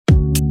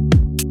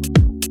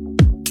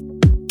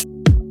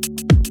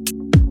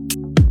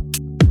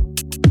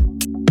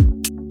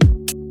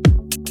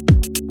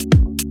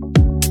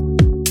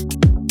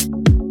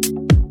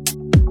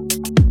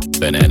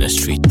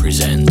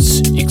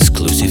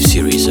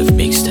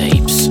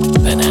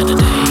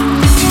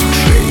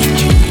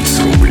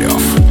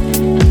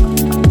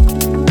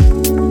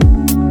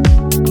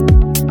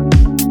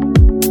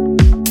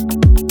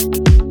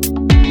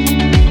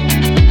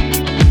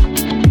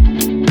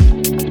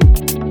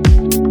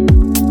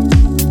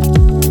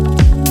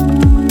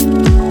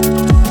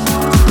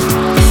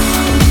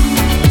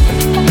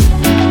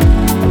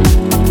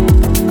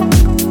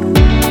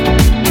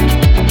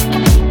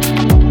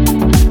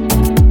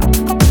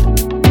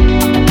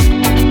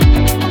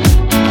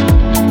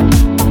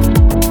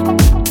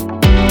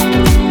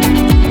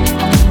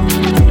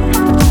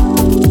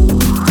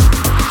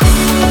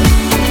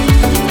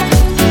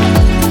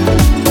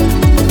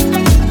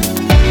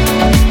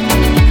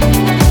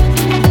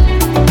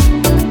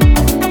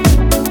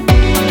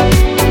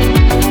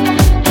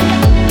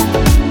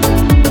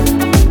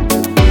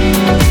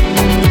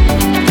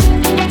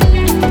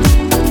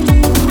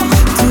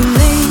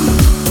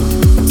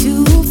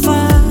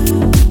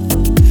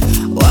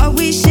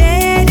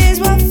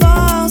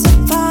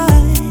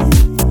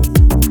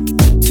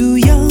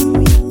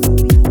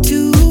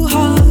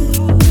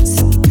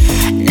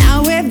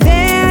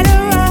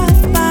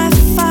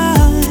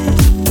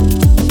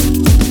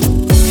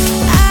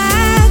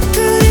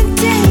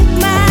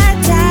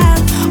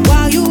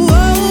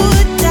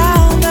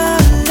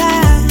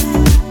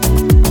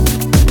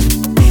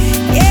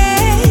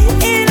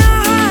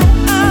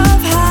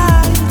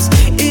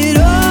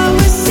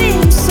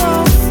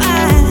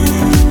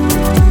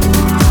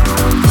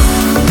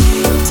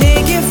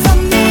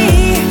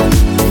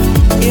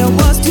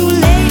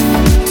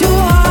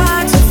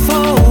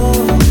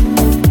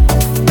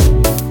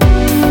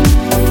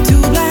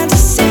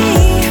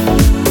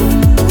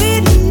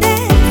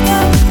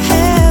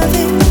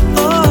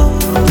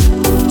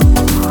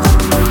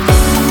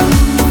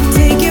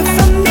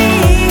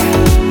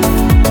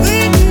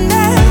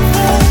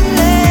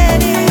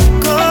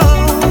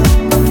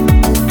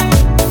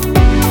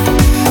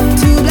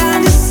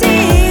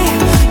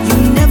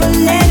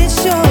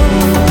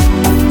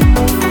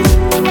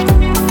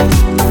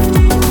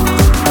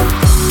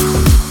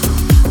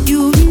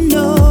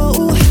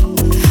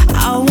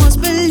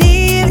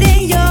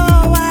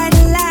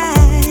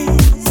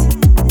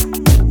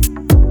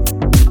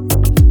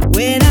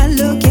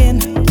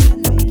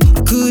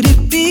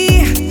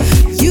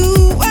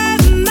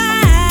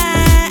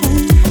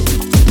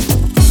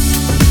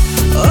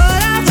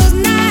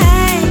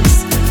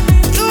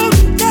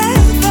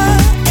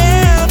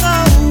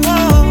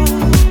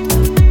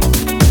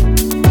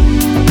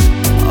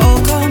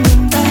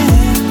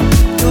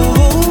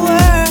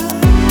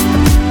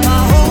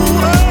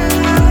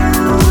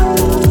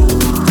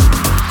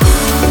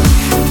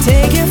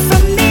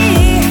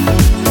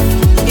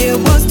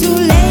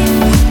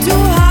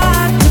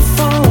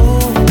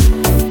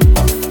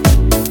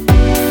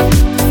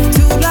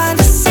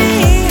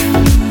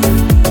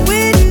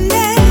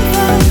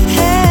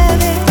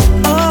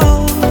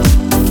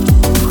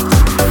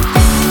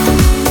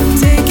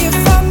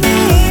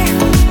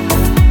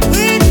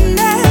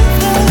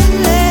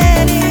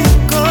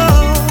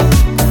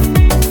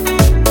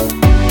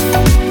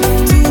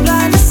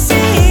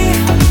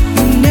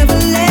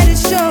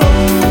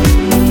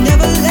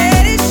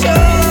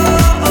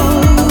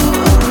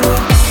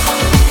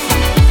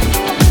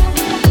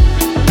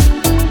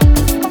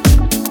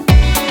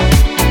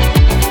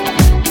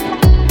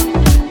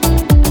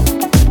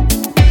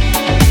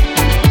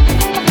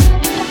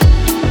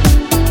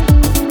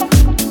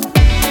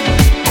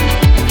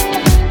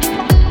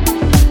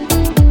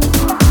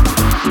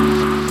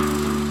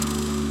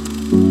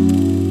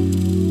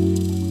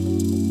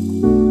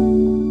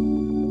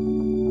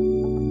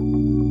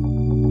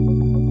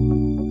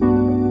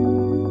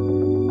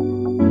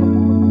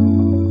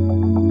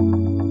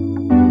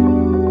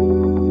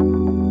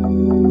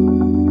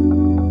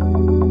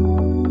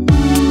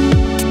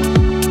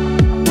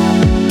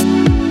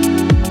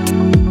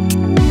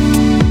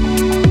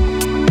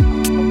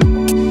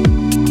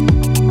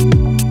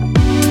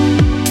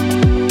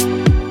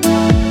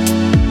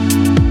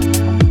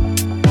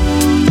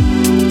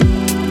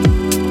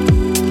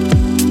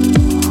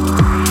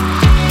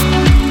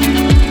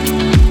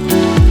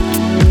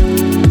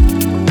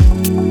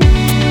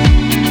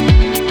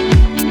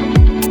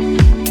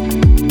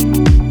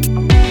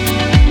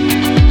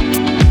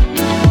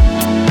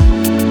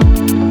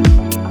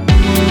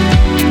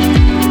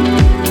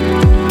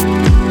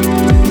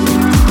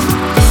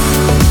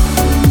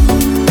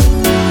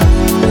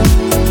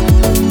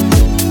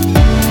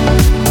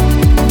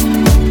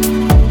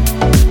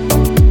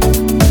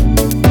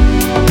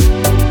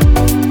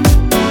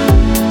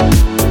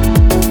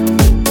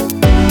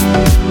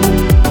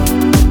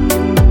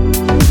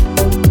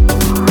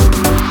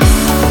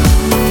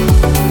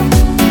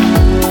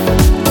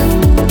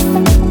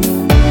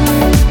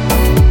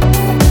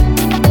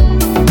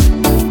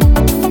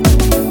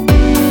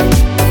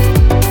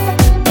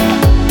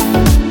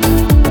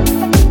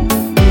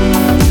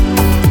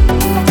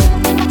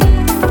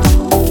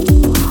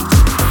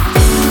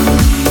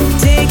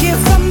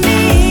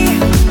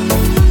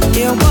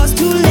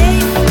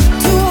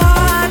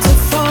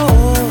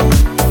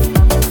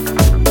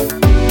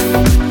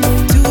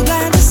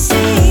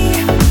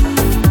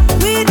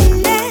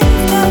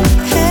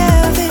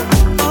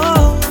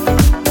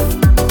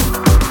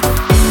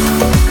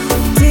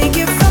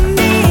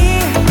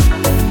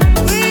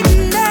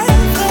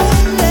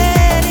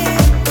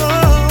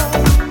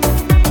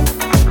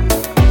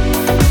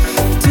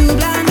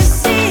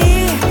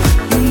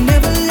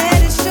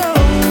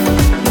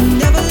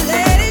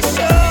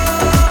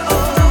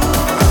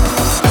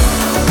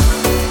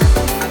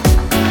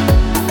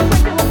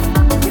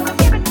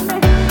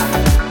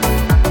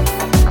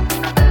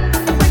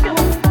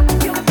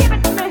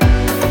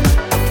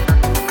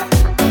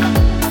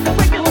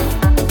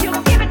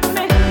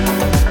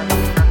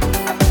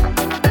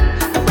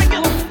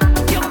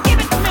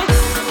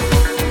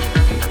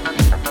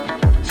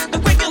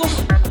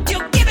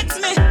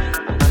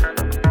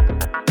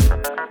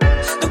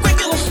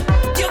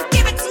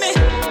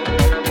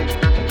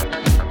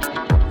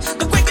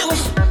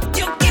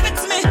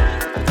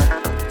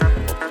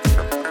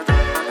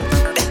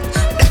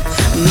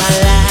My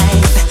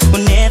life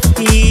will never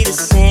be the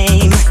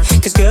same.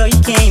 'Cause girl, you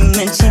came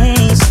and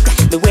changed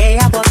the way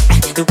I walk,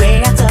 the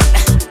way I talk.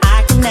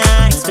 I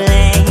cannot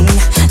explain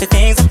the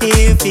things I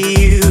feel for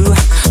you,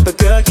 but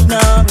girl, you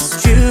know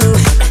it's true.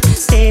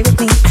 Stay with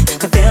me,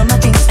 fulfill my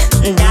dreams,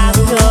 and I'll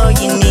be all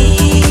you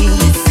need.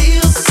 It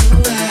feels so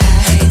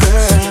right,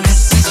 girl. I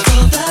search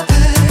for the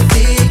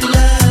perfect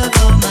love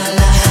of my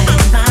life.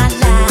 My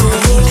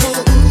life.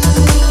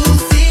 Ooh,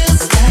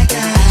 feels like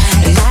I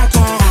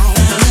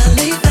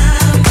finally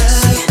found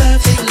the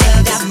perfect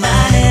love of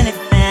mine.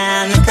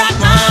 Rock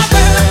my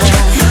world.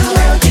 My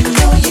world, you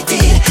know you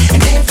did,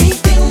 and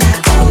everything I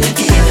own and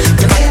give.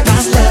 The rare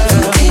is love,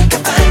 you think I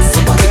find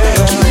someone like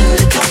you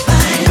to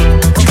combine.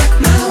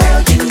 My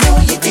world, you know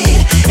you did,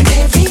 and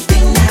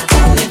everything I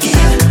own and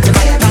give. The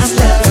rare is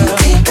love, you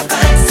think I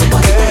find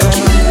someone like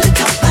you to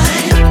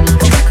combine.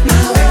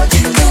 My world,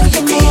 you know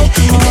you did,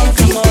 and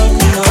everything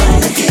I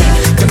own and give.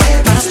 The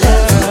rare is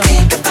love, you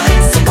think I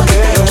find someone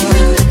like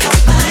you to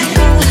combine.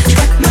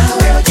 My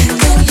world, you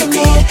know you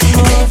did,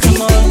 and everything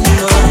I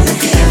own and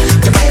give.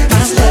 The rare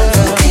is love,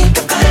 you think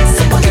I find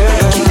someone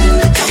like you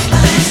to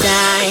combine.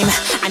 Time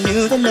I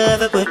knew the love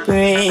it would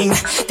bring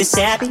this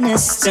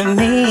happiness to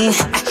me.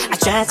 I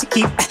tried to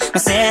keep my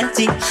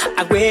sanity,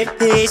 I waited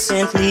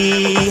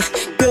patiently.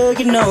 Girl,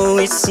 you know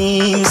it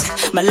seems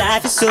my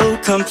life is so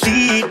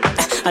complete.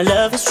 Our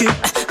love is true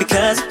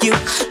because of you,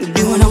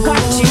 doing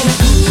what you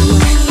do.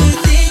 You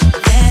think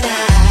that I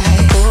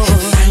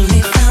have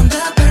finally found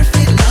the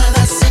perfect love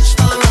I searched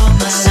for all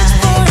my life.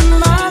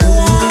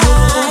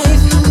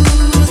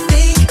 You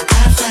think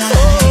I find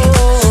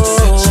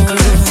such a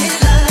perfect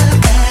love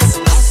that's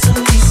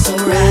awesomely so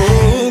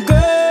right.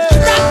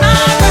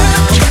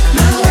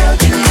 My world,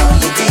 you know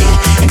you did,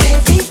 and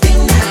everything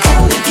I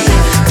own and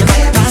give. The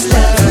rare is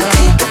love, you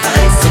think I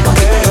find someone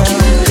like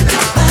you to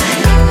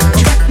combine.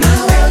 My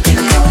world, you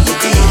know you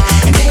did,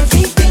 and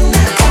everything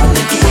I own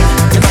and give.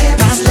 The rare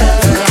is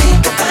love, you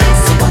think I find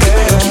someone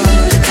like you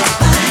to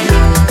combine.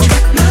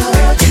 My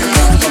world, you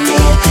know you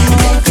did,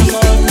 and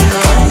everything I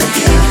own and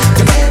give.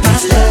 The rare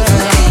is love,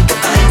 you think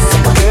I find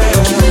someone like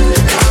you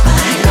to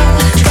combine.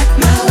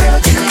 My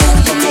world, you know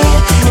you did,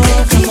 and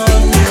everything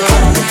I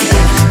own and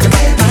give. The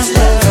rare is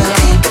love, you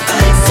think I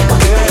find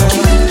someone like you to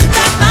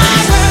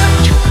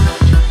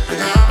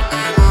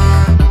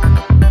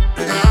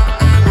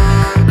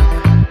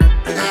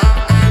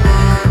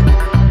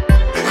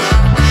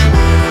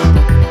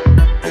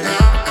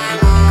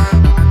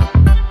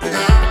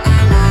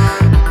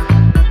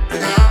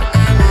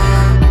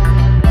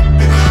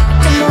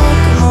Come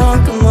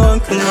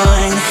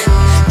on.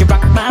 You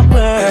rock my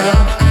world,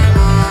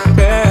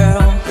 girl.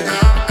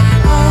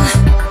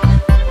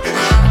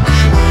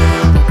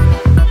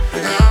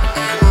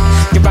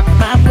 You rock my world, girl. Come on. You rock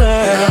my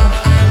world,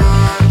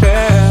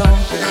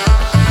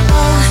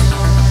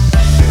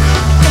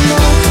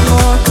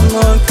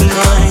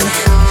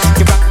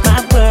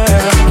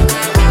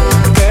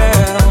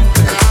 girl.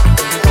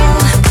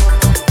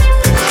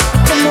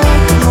 Come on.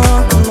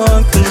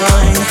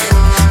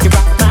 You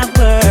rock my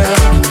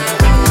world,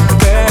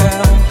 girl.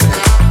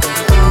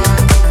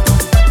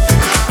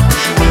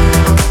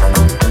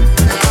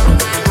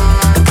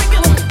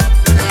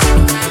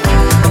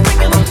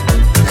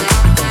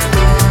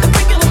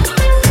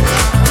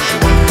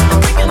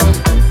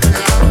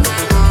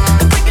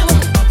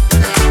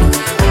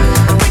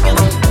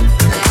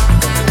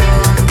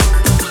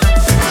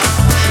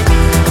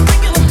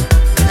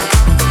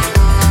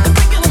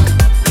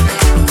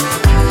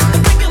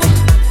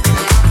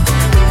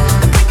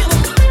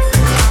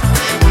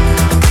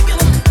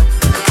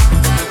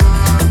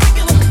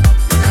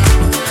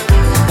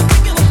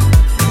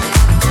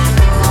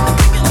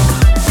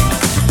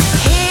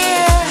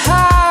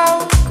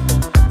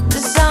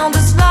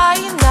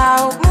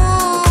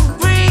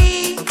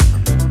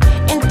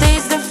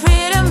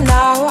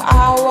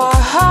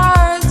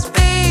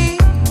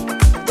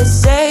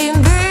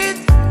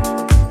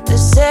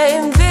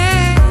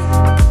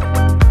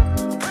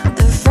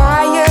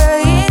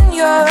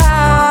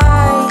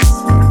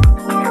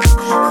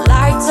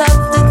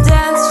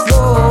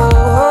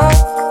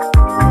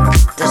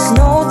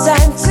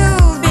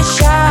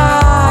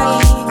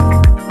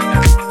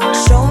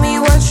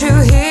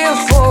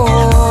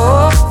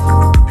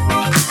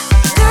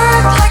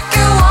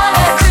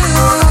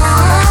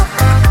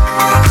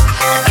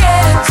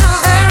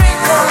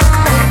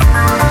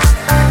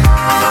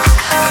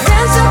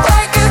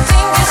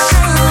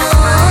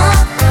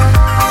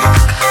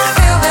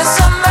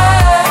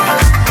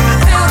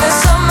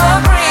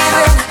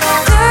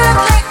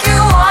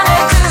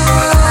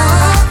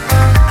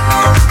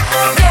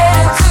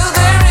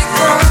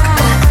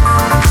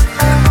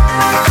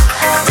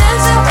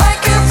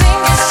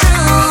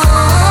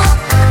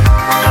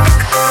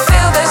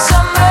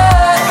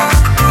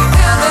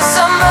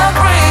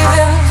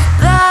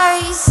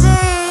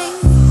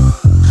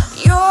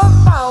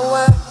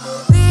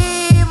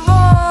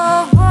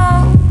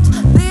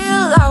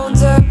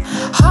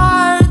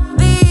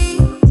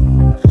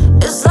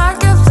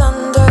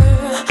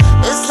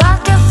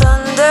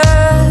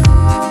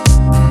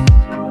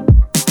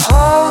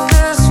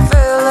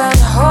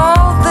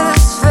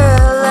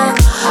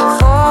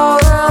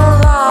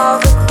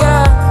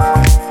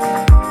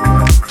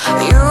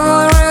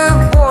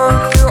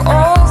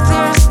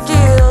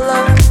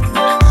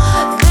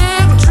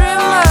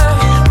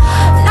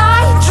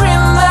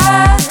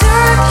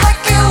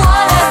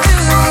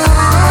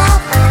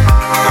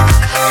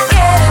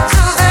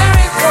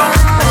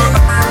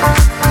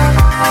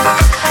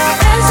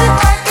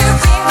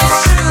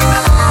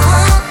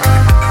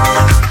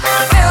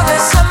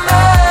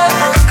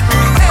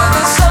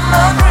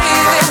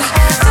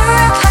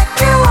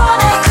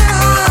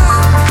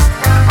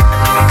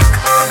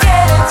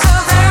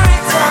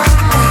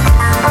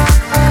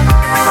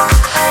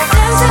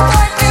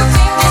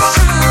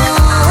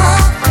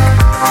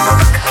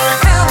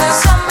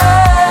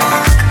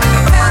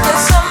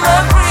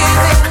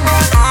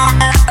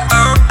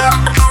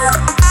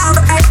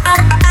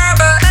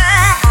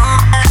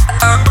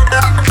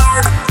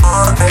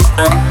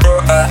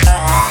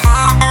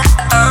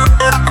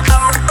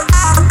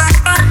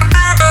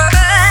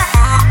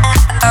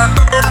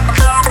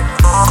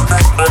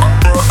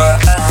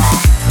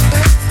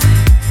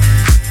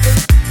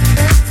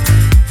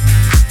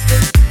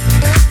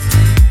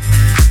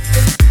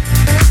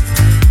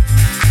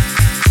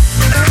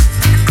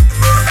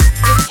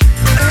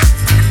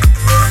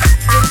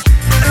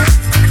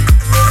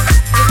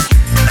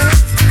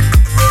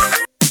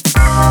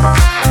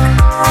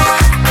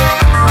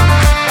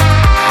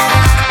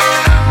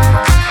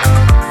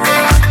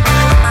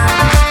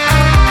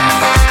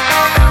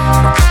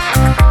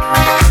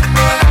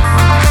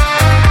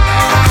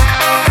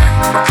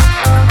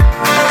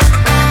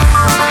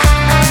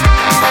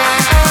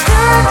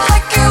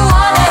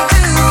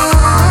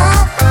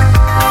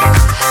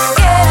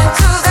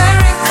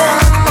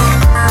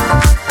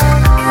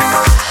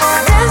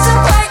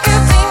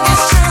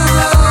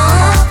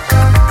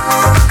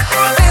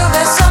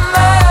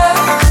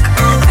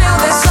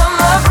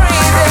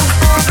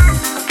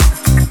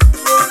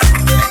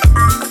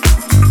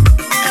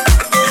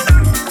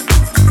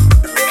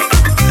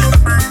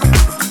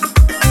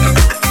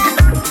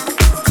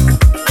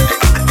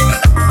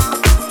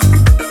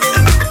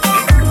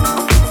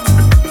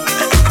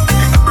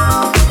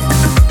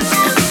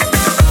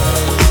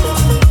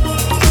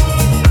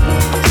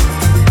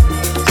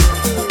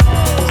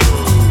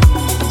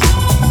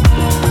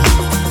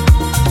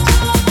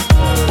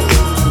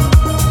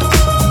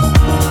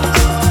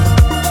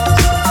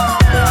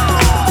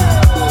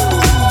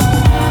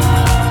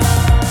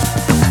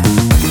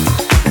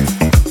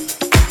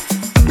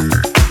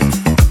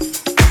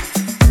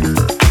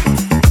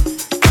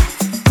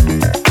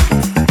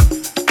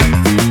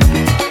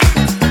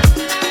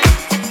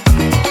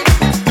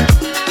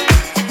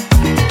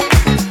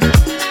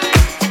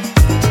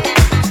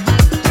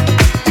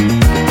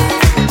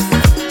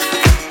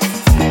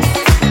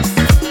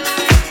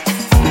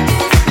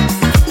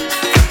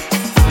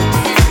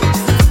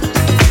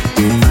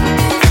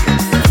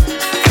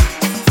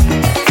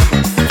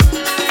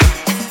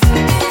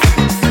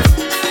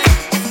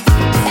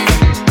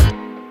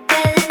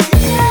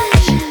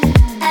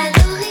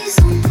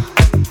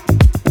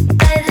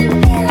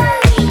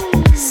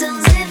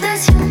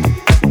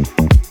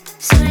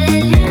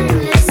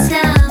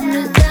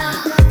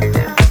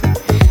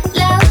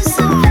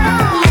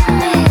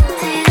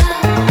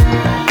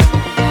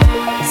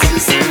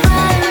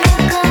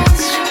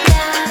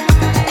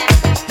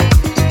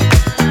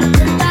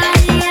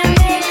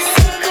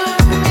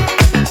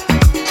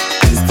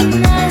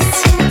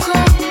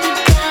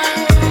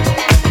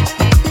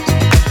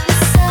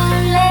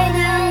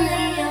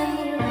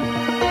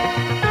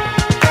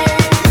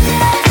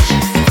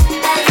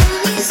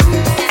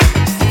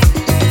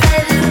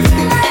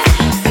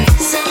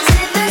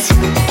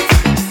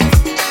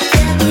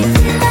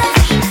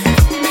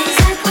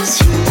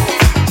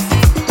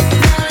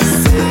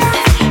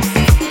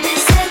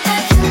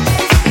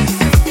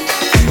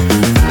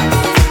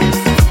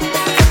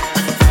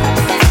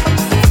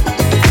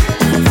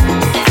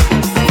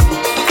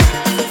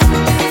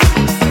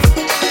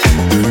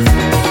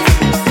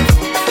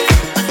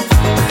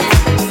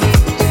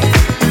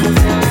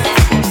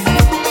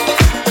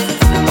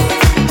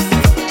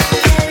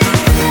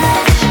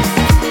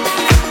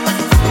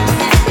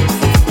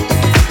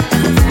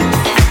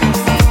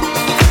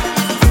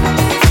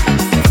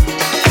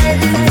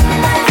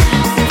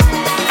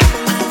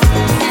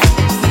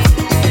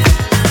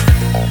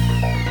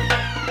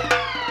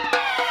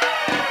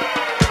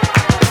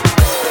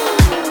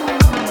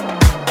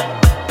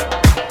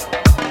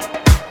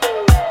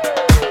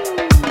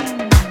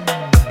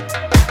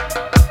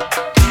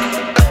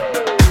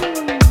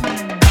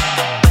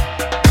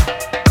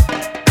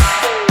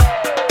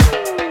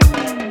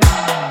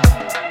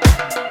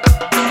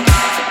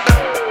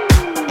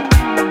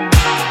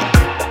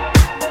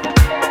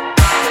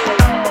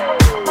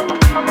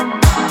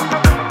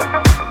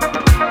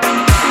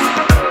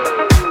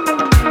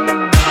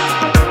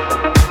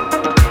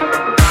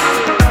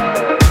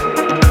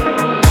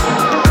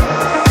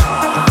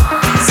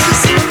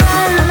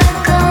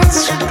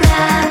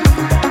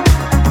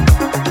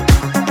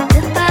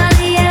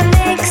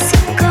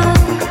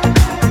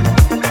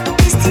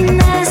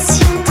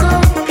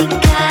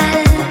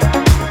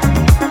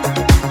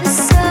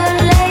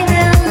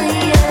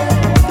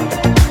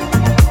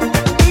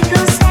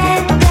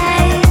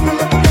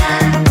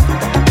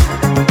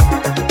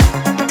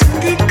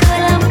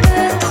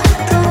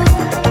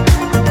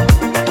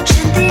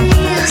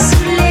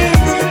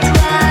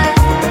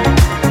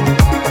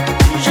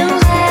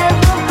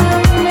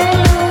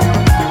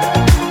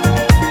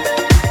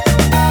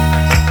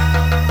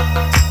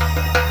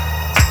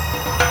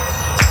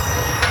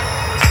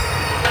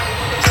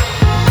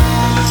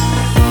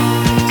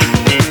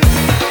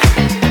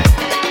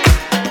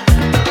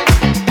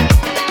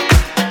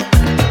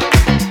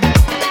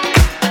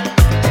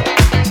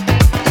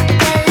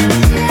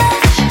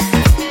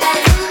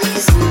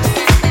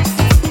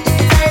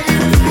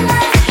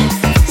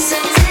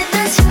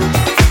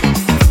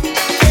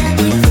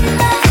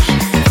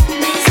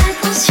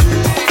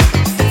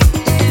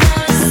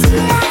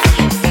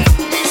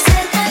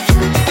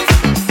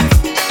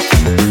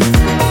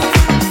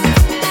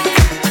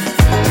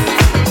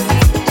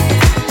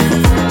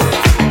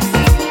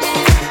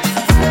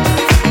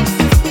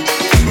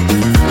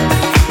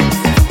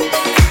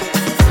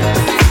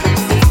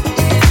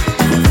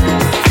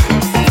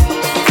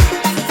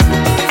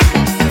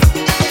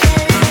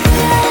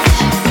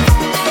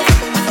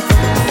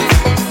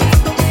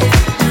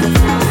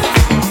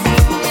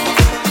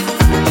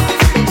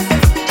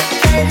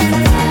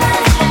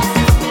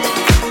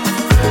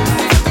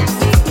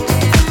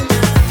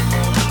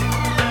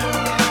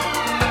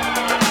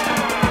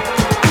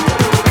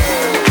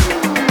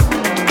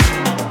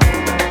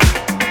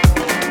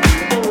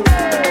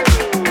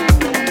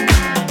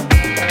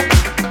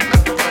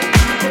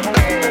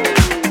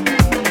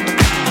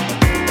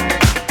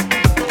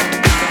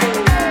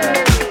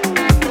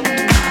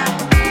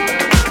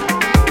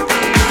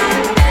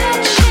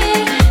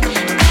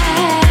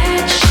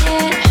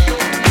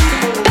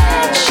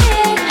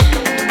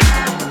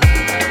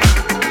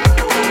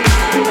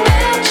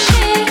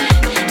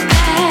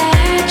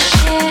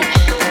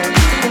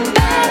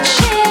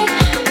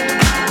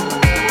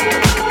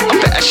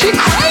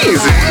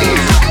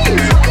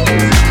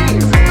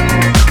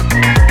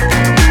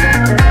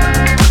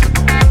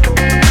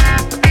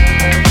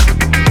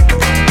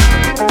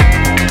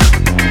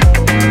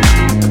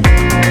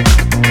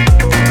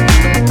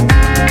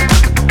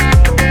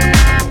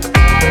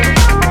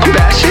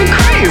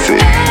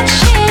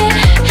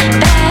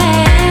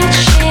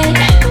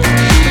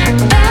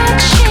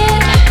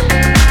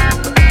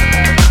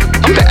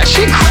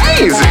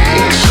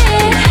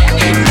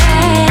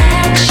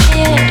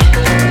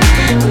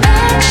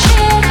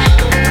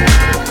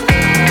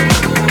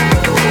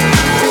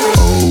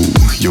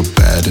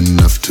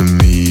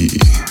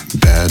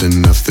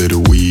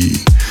 that we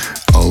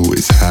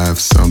always have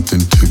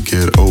something to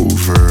get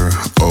over.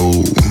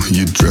 Oh,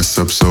 you dress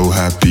up so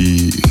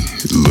happy,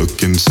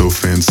 looking so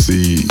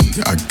fancy.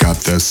 I got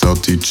that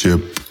salty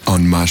chip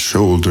on my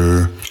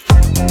shoulder.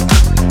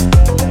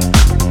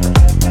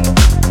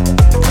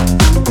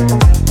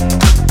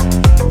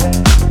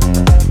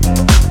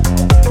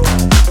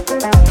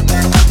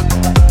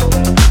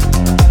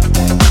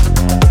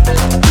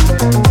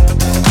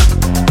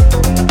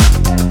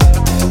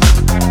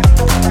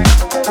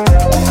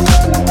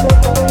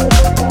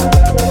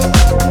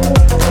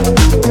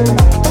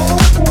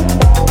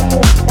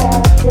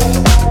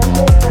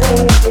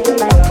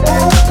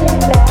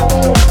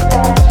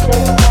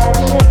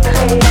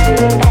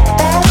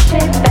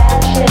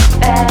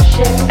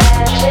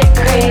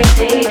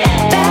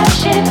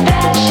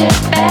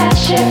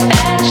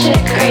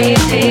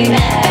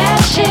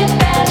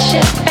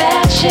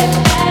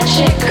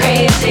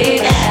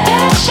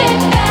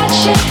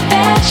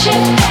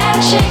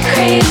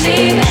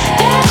 Crazy.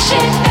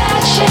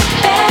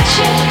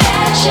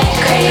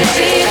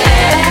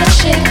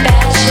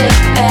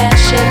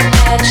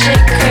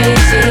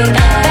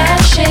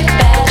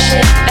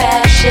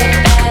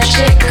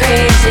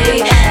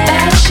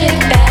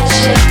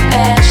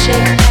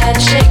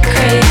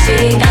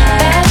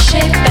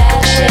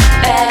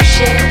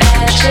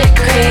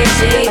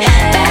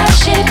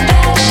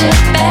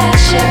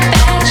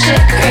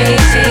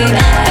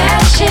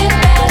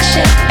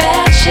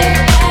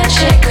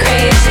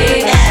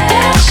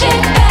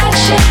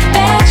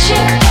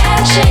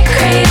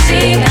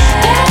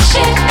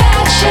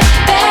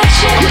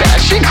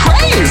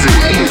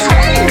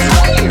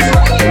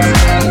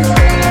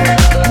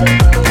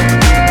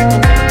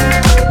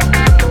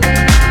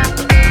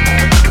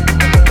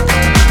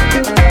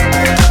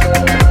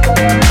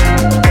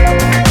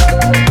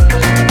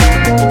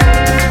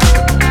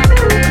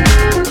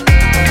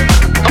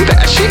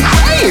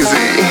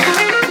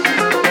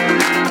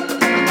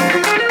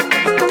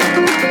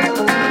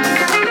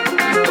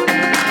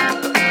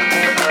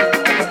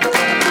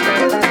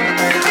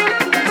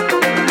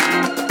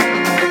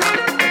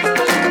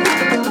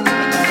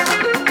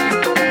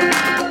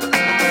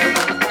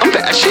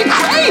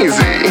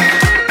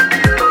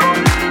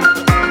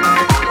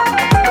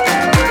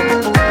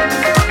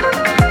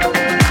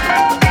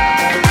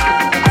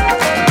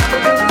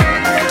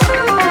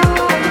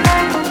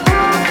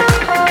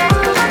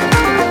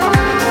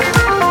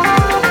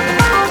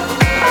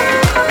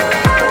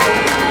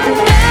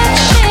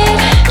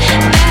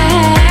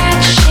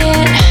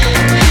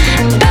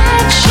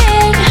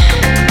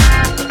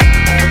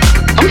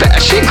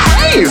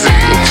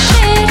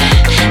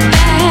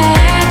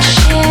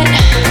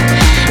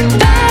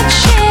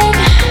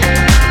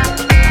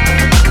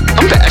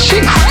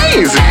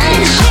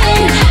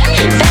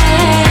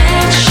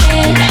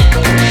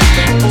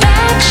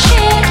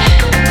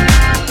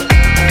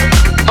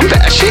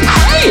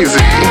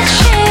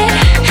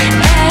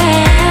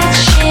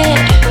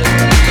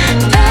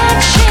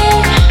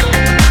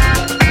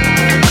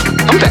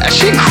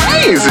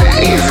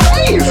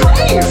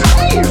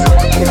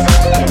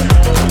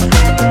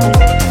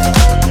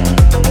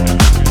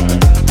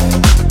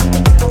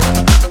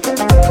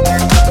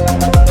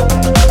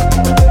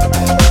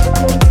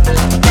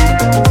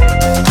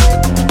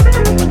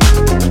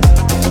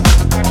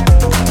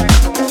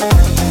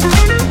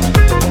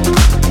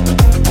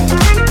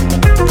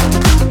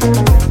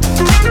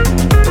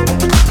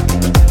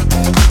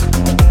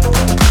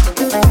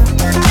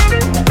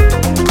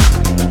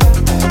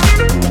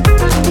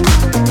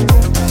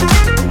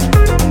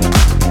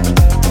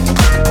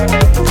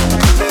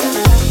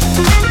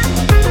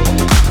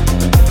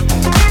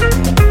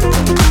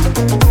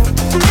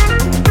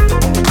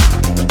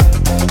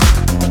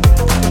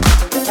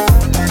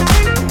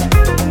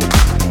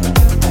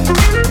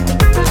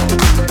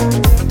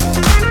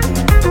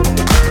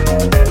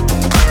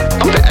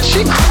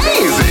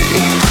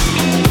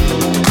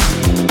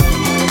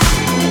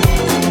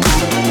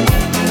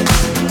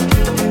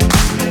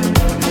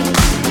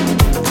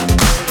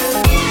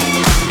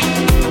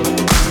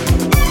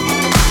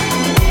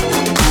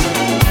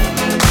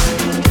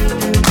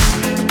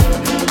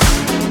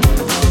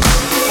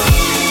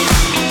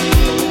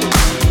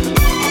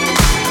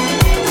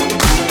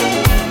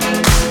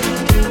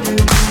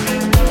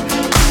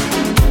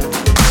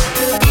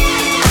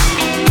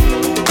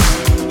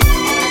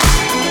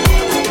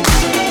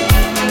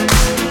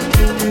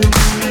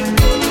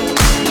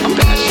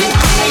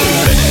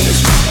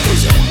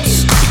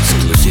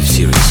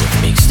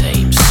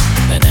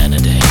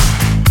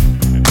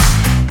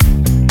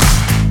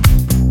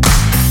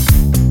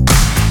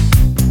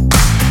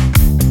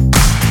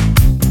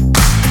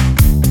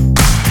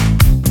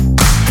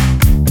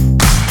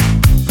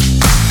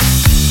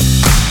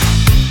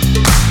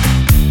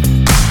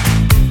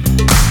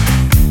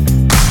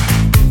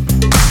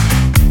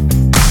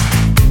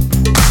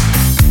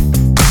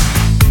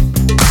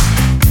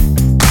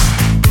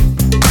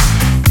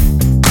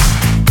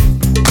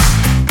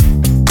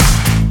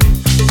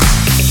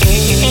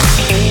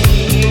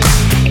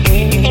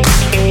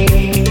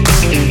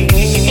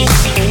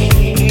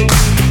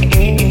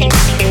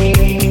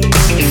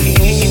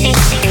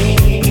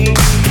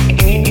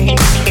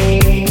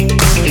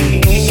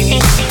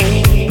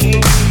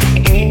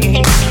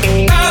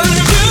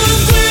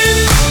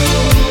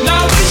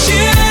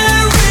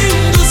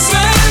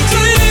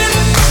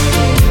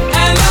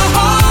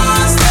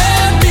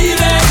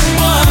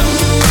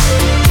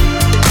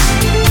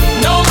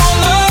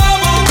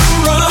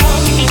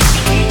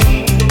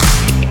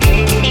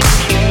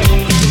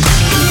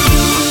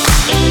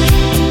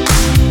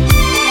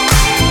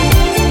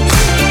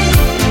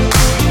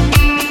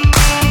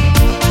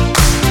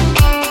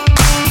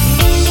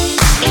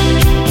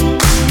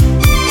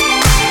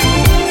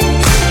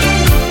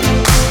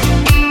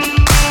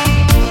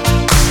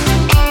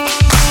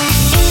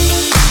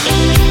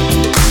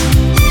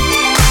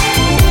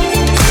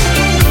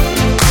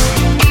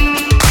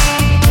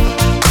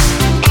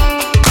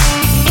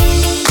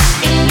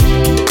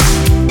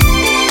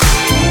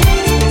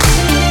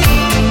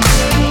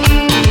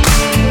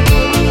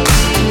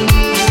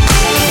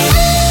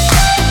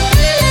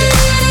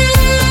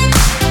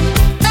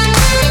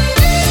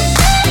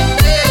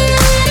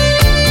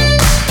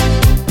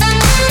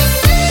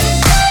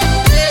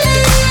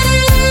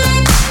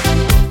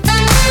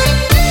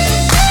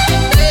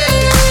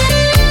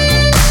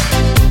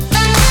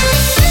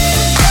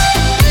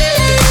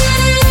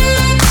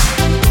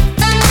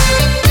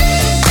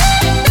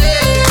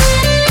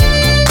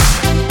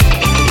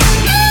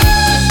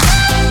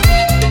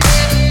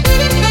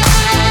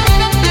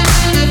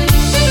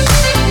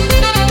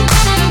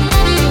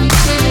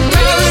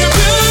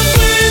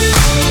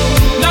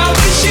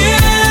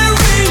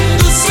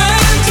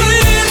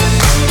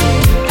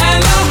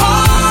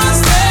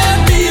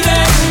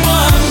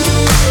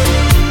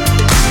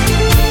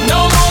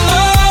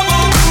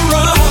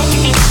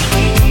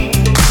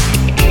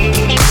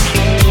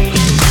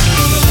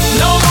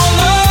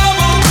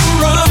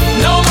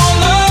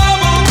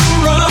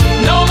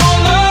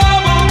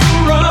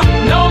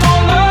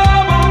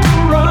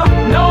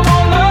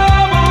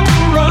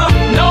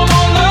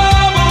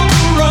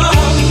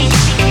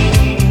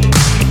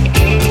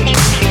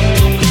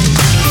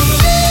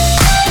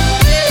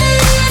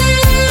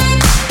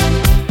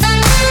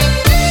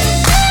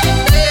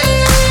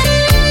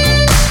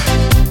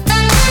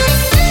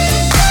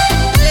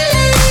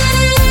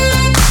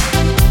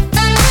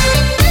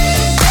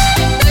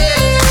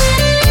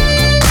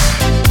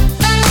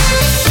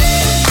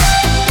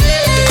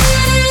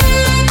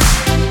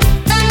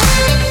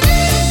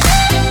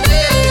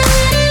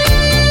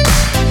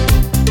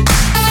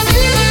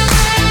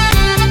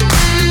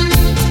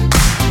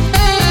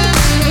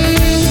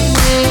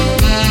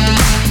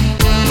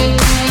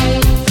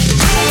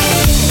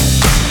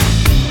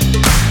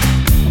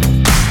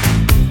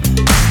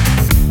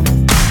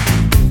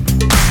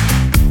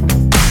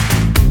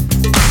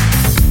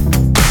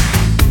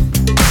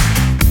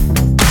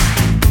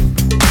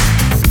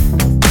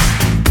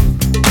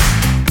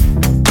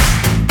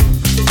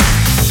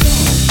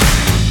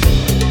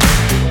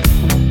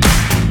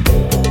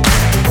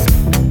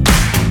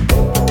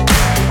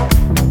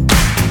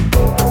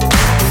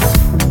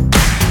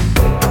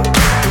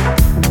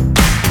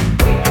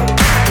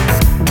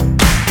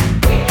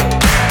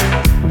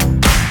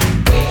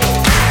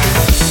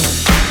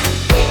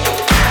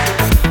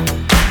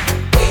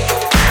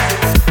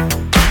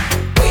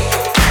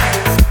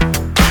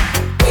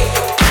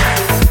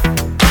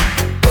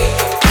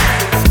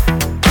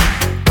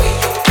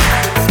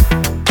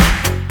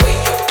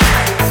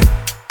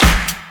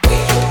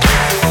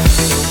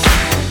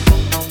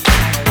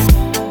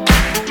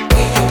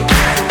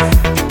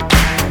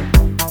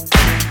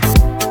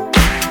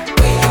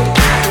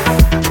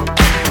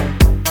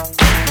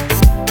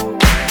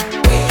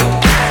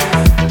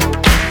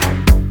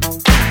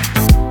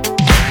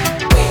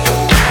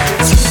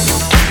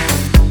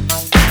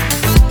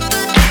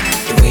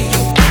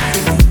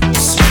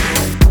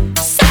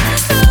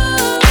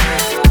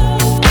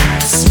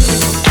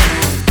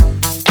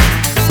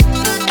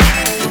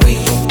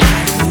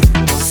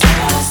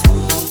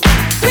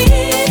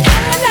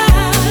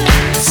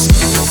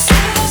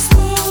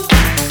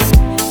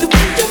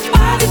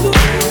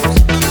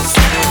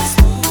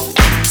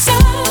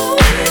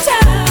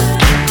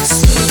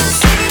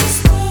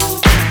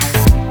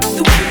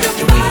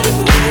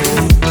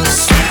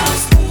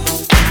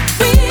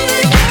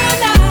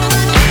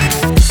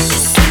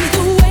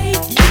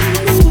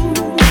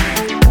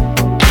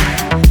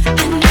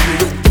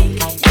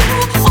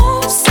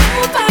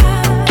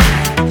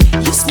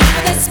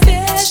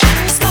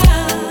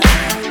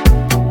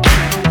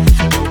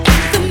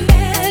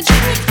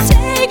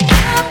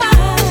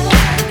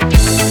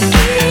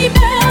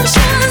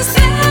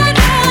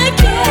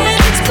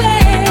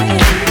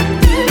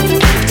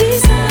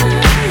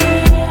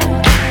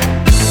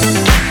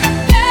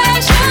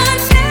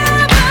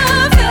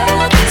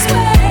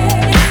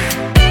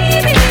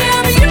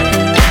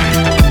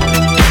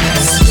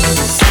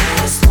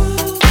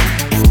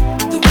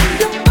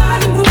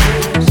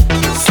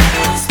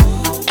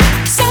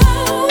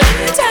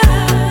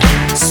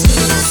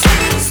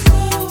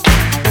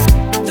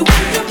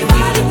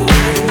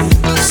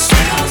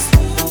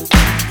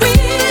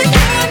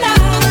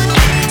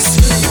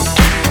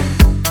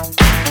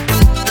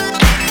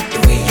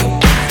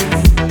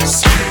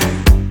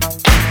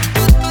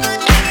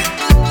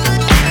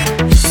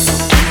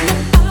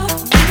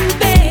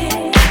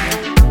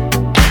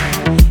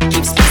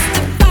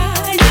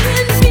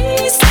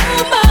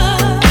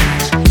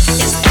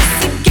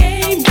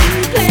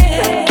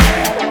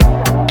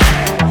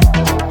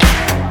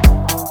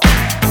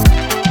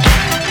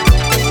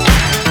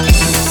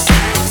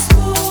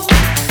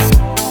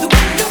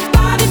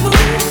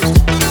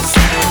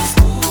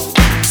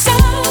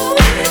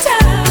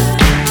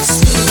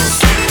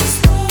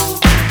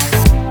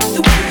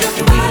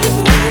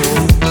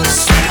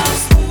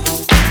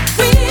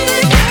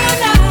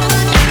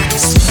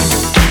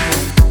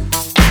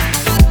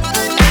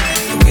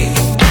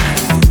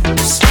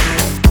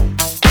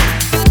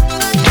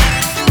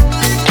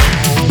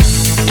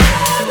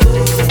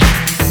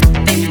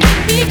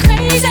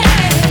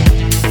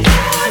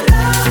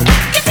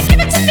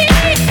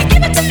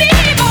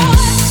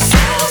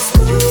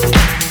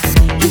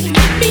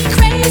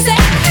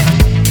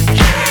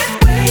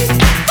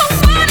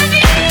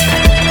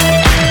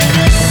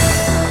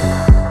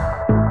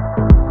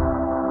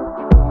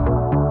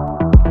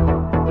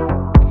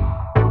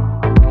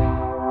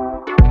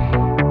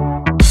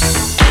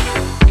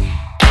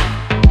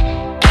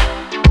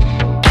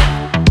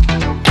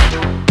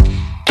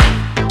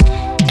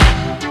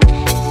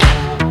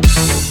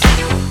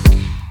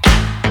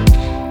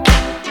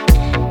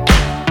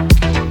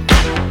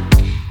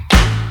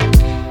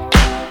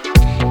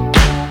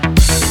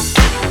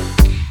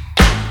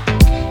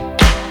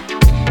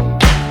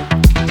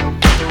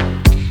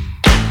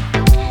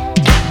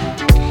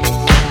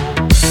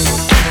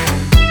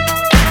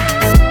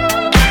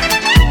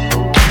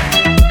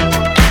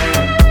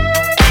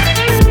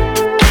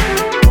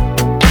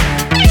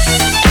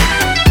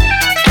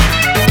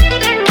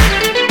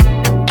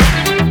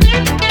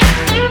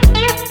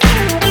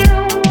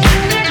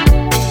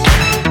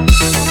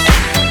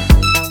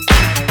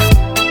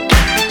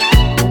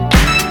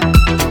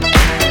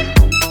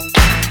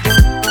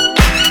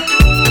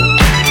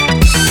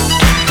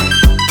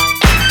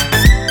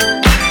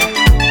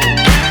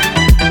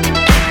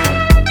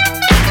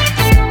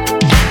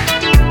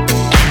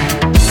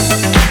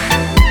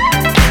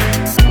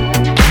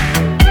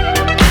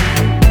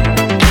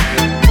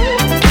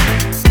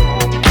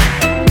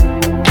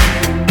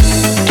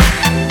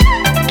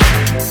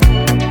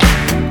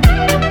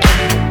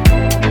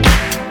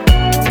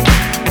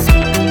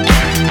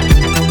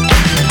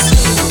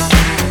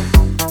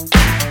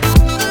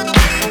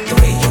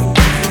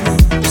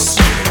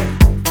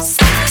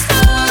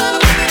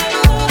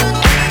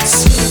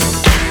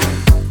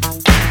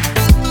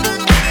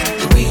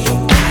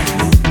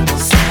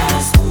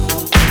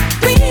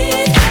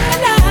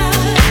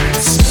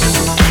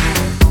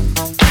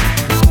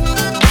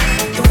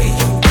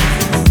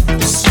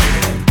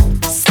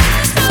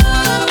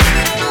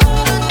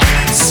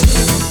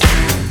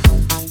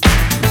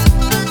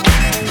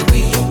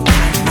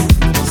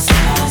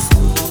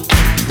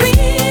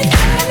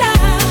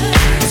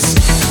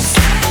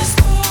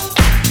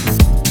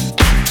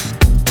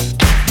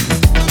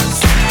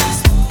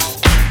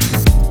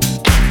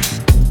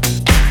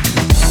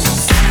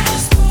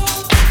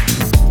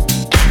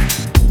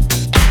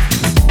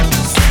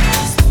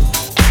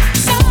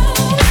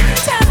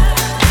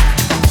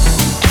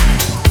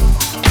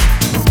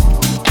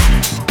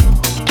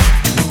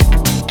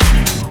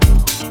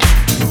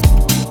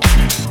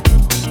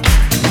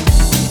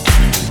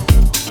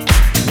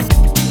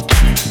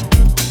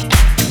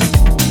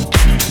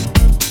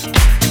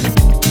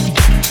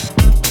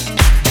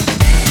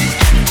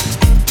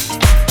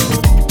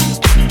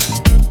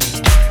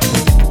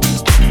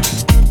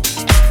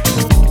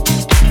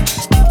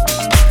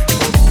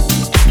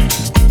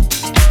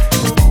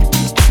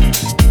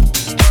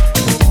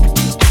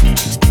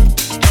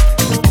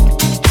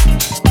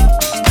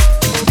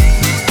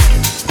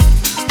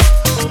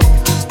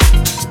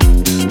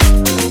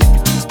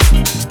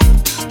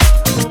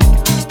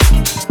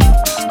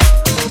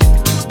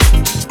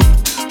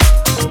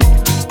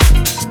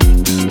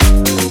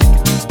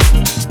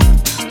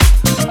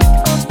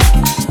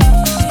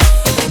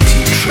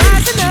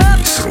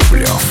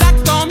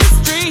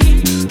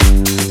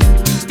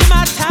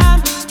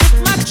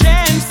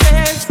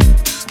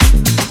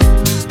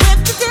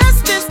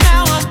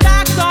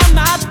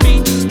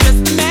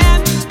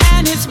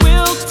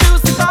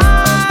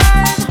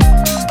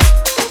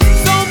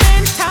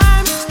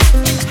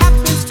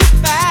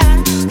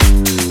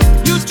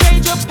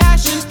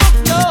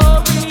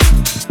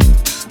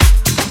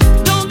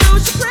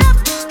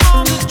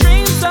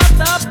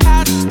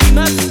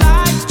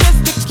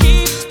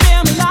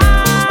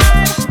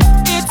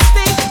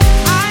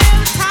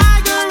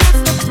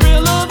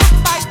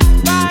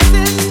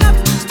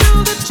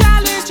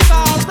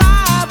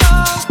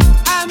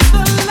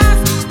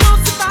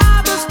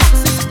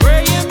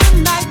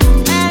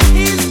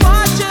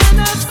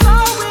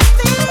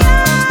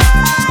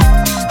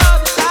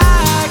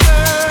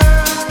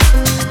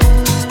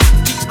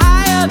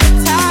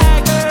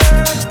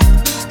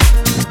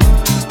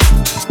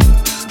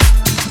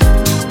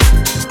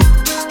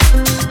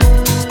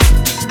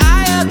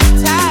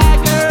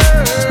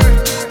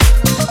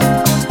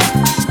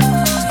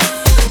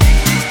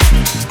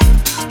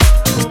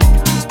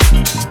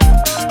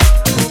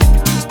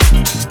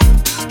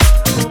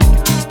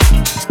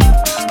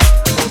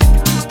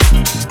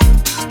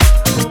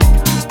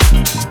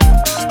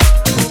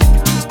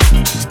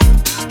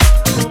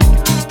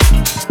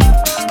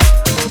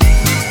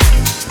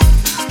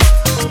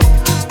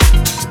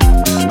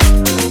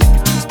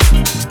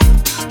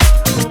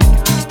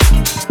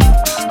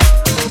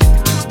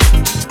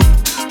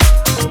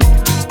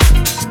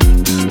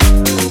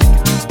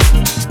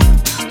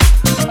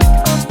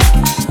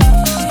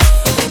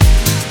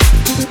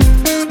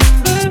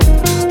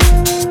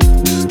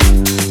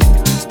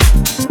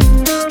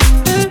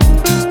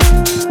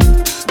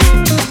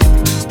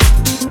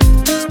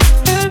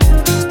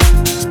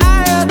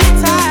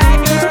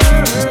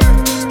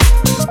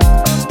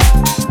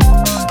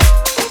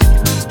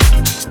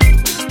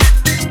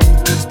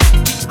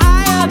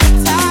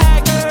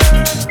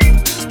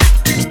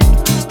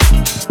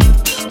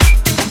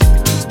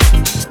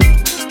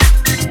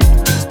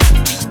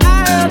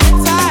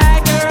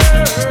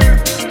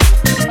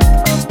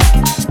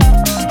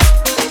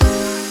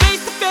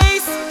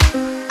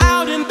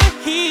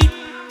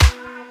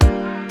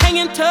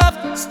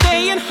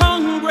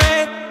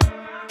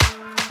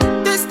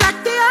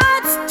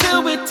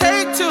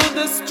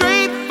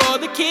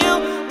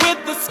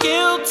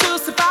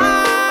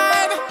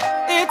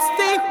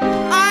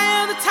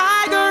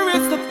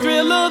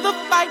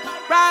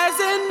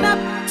 rising up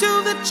to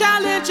the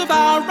challenge of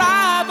our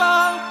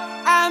rival.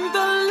 And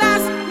the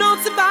last known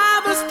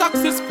survivor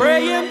stalks his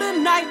prey in the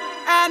night,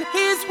 and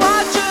he's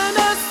watching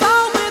us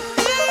all with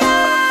the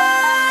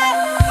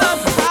eye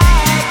of the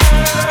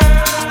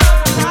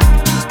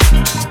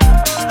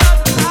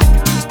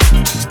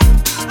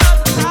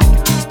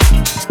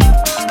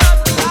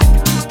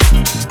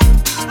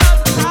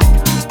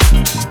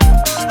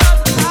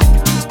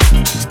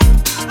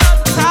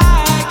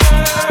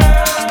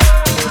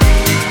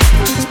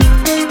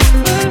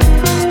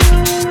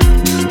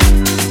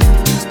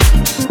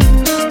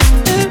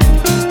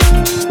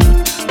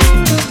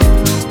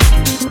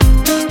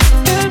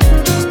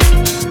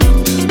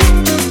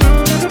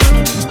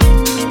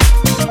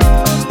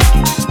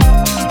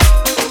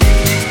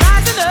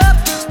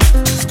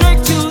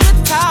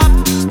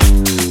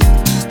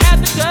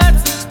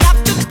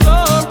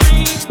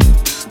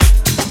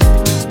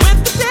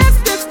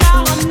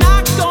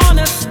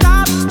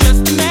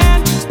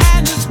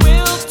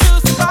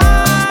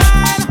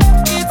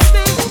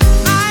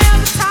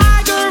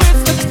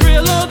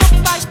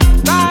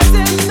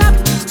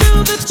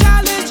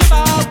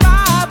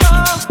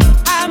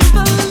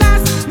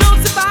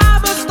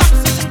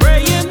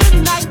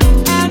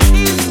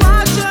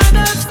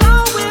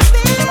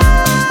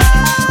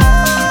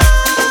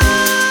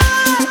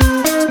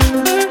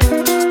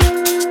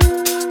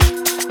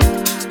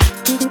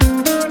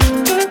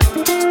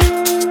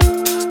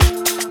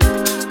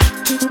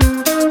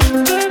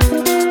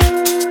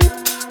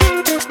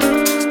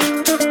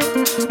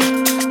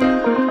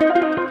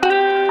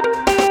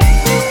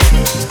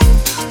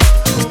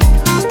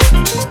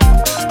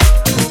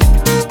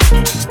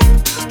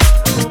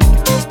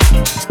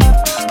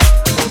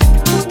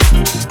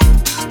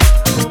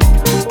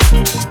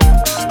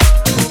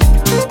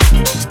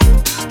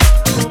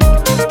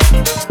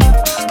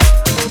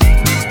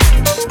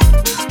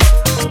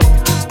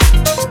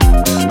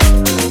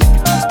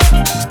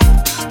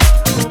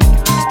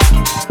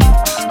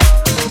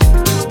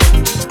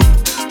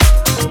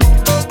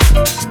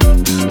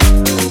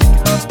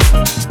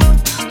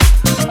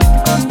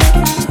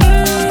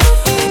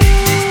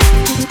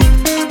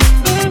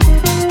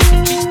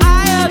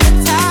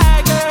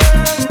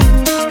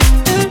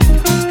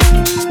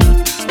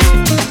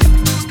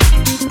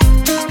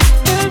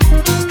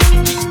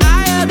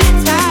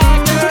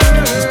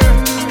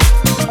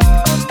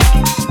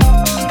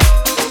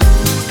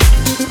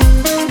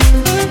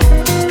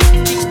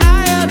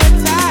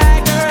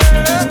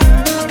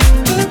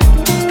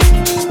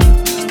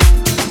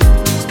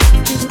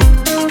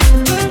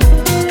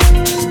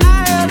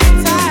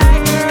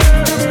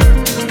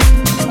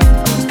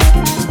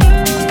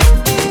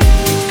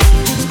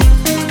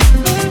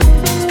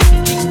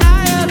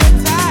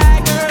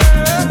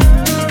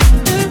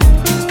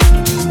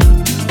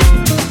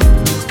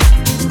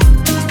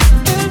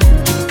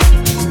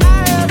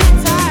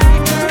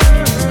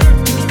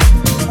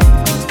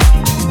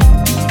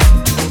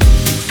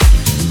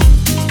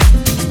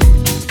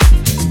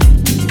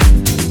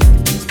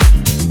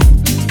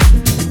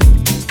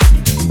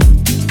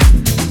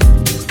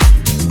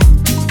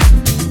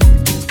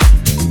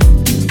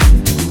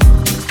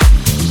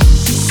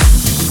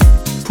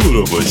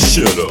But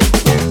shut up.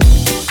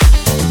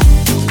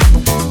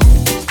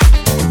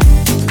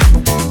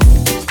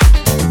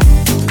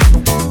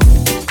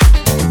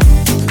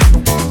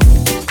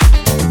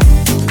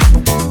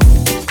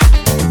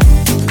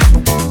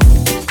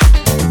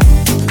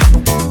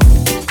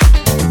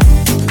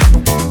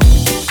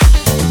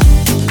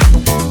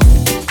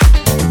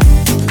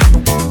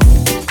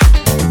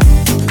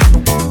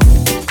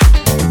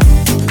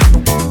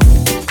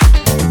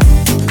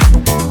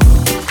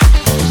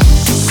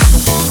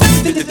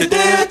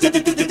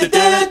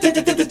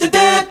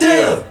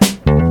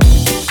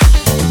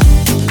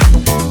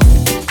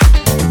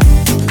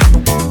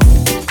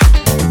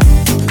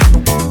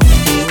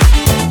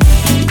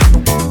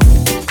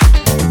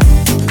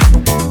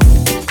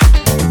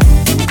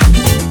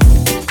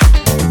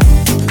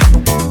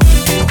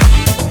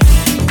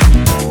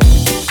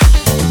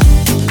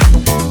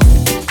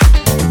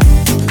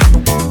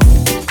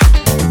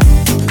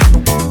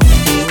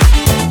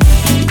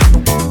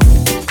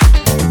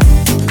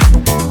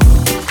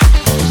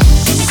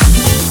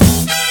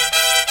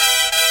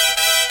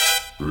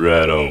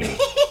 Right on.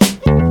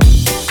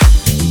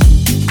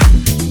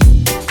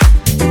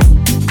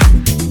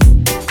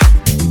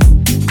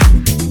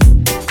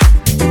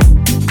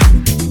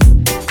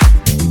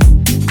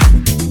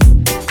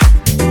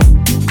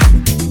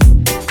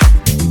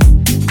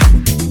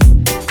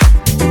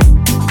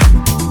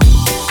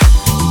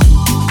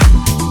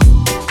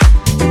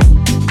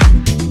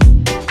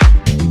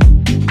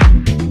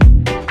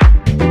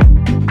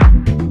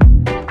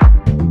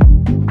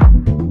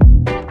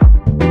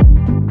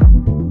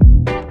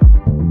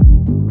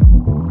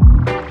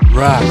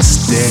 Rock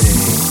steady.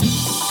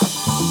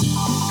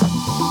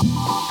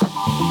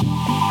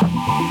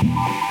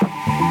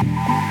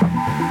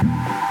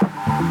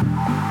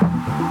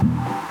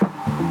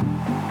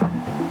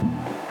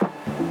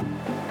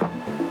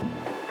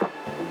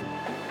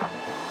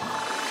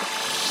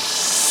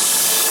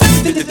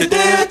 Talk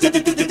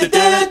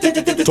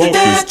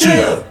is cheap.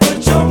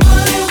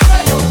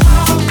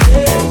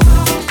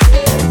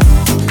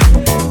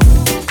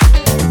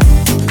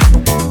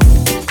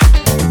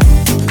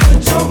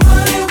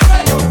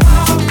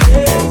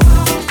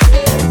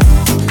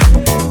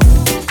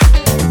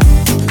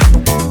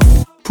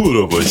 Put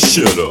up or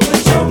shut up.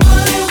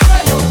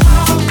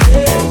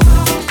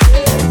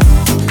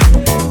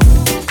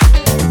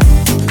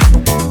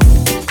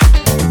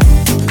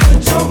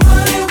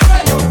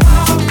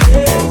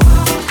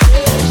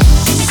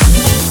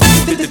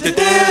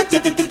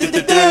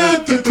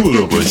 Put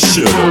up or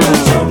shut up.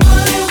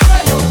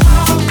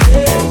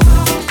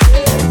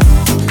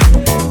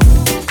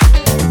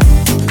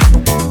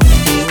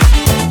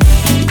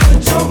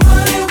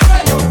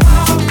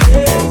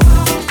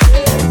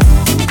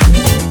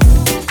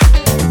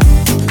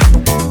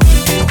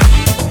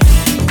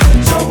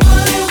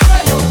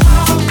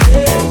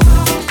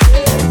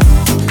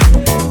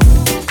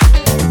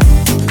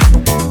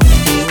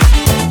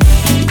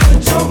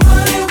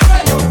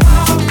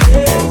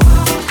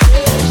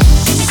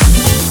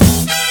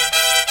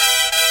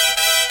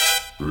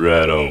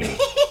 Right on.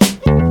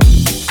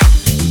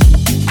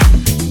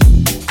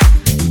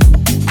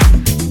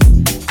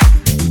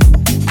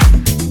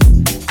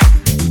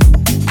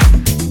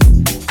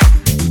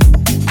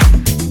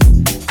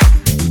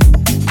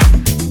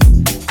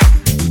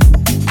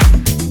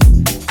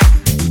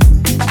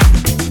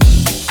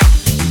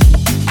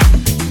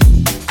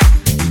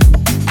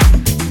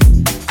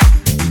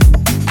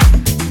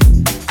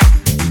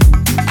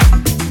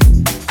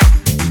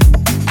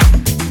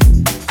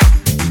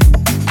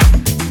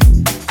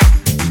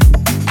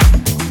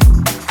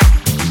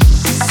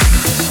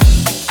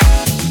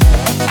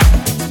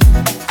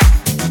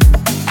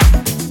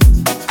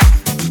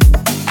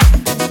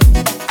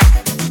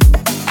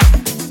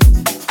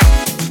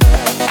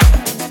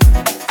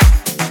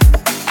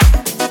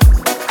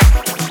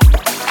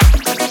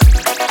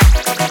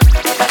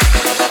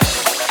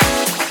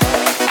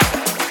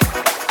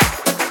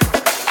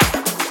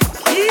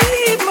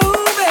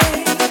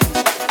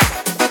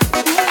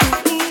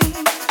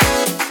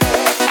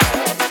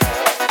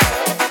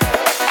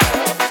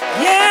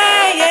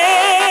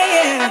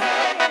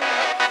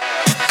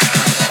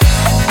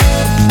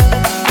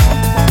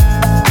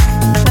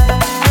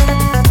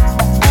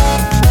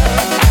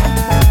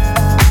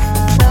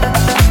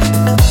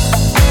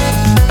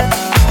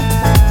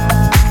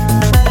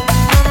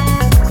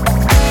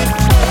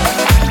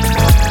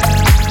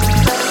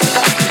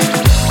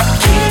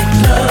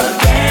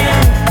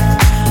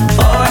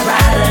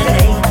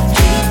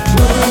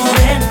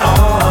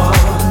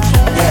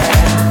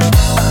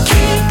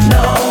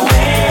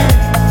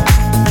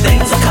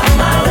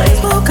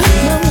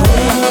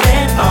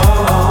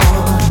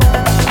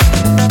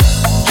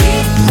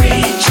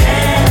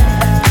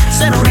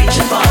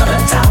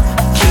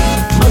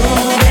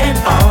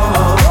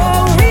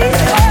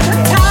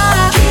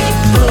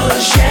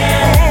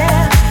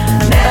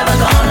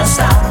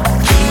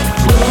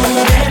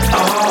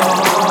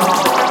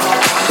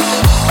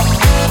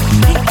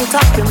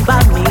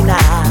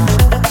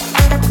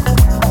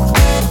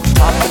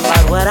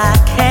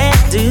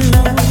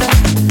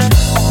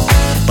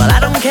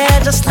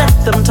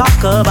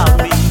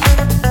 About me,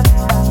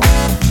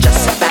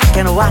 just sit back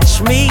and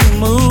watch me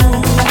move.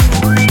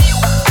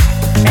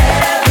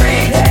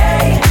 Every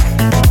day,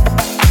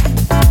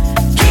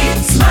 keep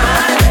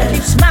smiling,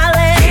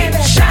 keep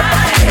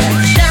shining,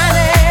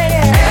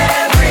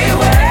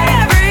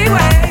 everywhere,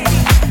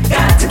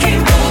 got to keep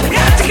moving,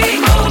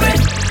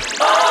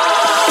 oh,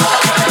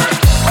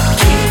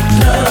 keep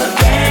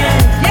looking,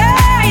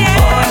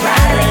 for a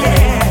brighter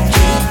day,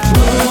 keep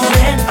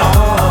moving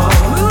on.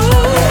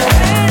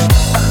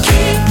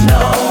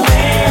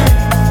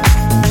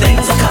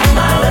 Things will come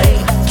my way.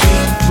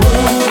 Keep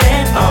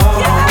moving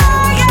on.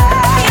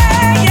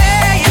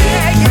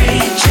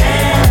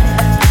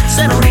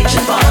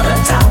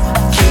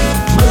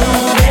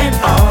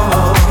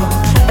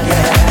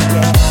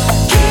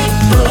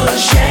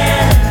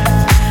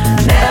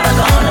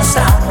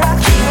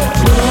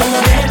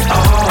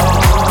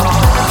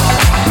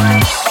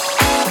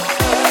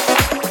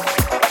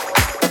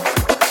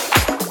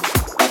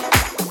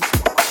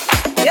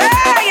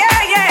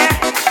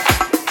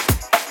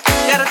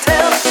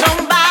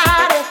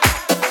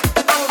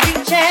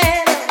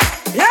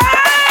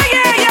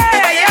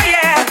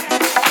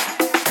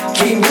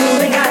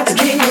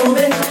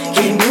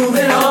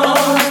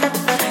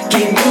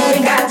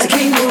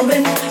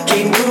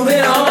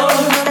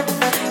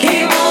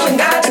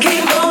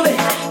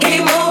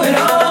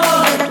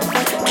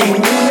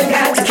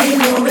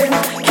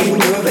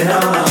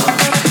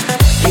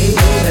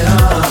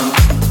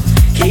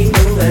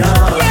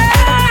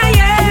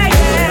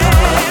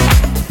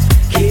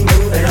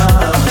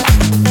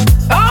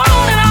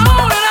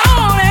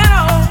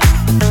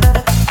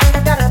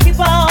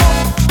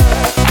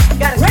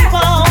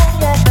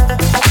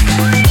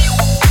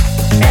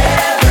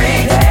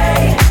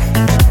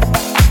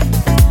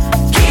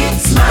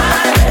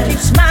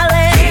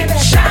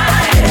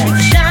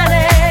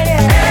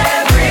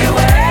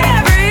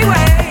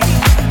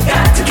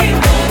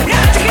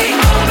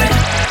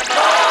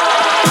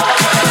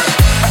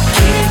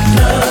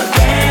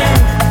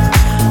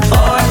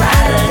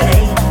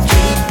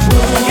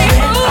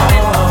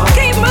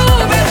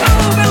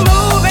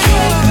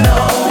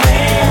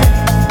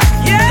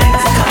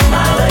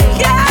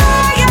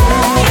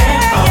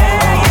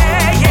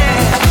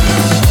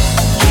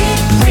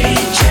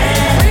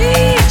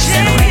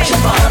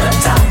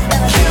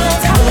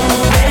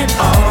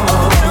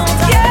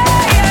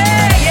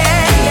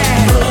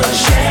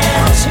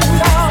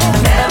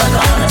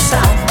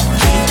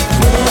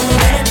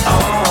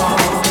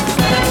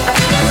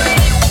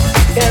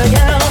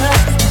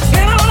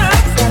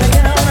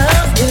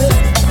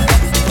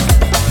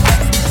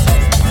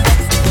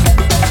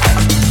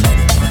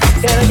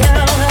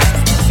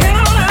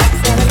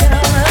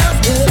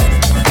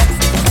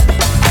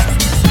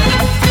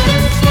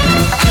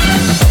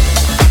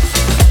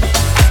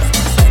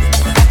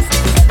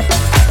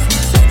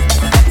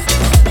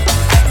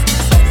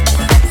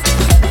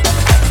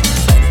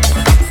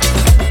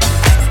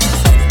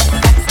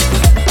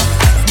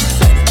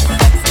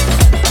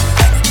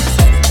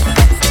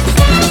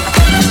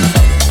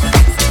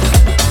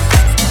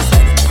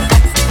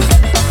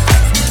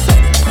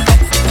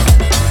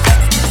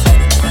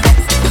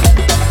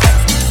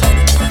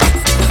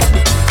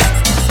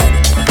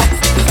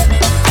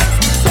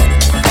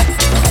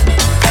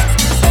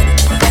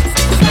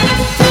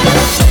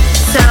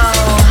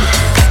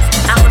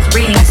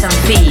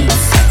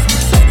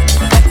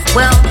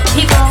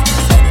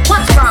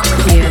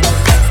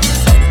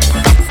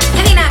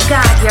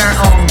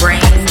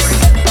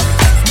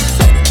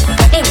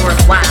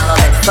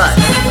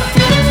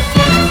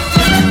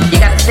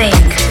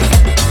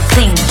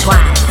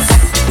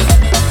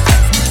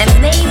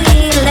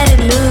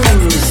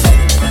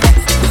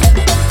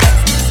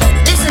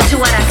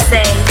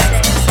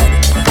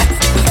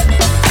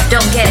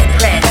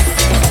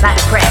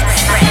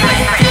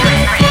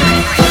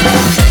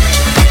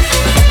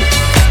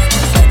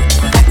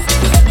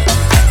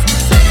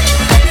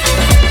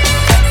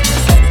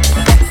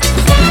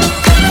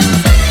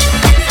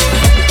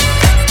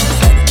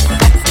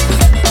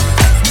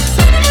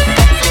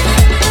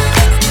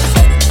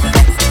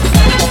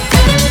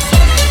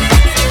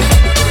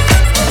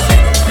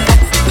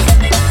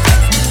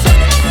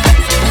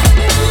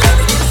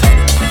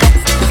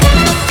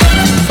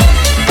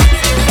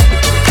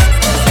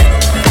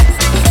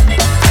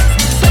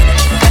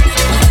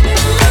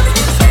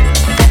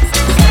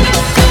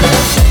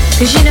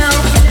 'Cause you know,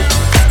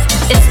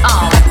 it's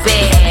all a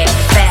big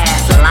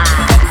fat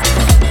lie.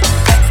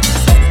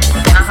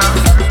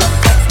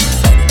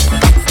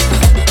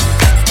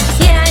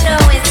 Yeah, I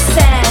know it's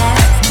sad.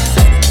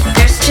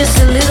 There's just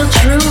a little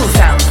truth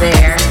out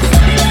there.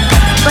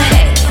 But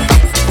hey,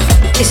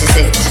 this is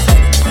it.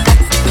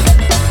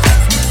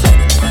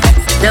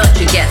 Don't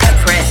you get the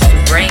press to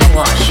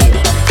brainwash you.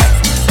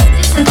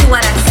 Listen to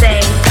what I say.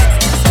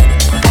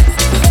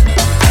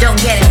 Don't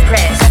get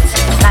impressed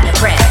by the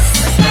press.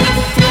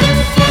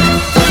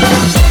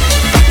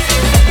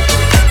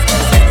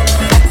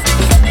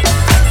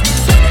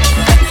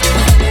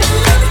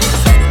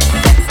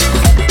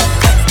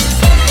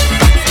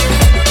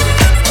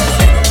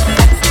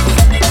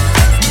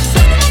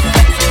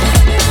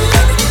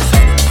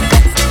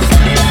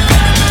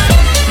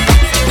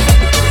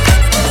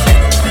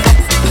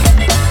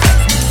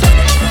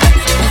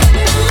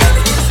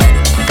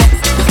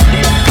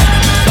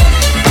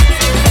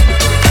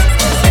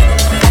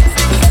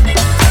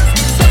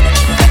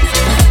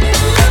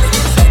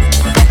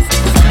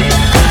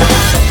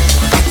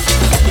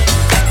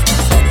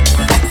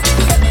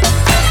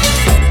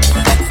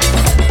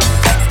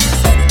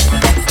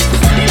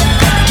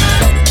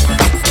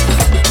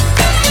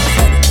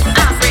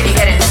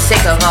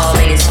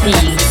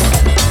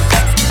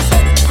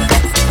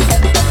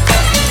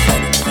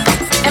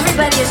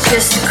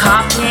 Just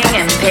copying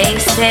and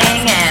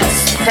pasting and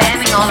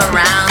spamming all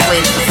around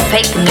with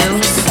fake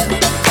news.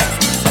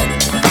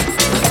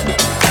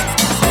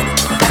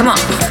 Come on.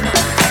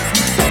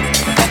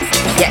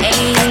 You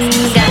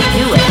ain't gotta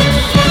do it.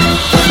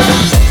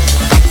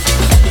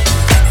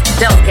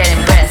 Don't get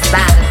impressed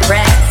by the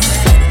press.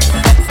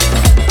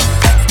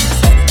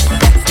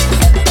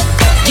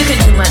 You can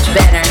do much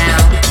better now.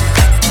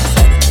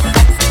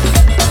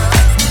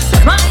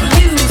 Come on,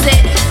 use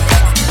it.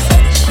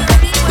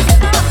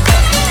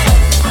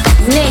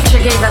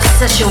 Nature gave us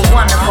such a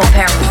wonderful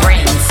pair of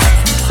brains.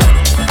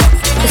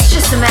 It's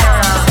just a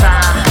matter of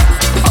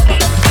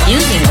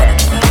using them.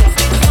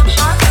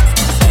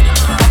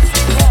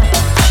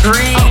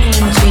 Train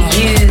to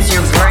use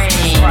your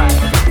brain.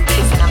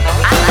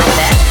 I like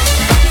that.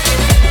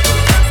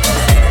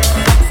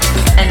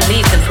 And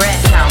leave the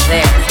press out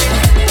there.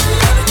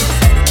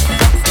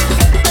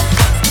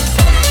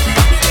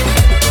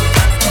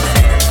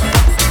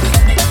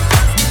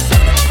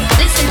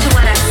 Listen to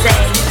what I say.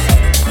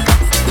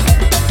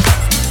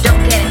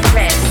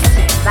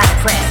 By the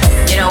press,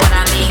 you know what I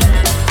mean?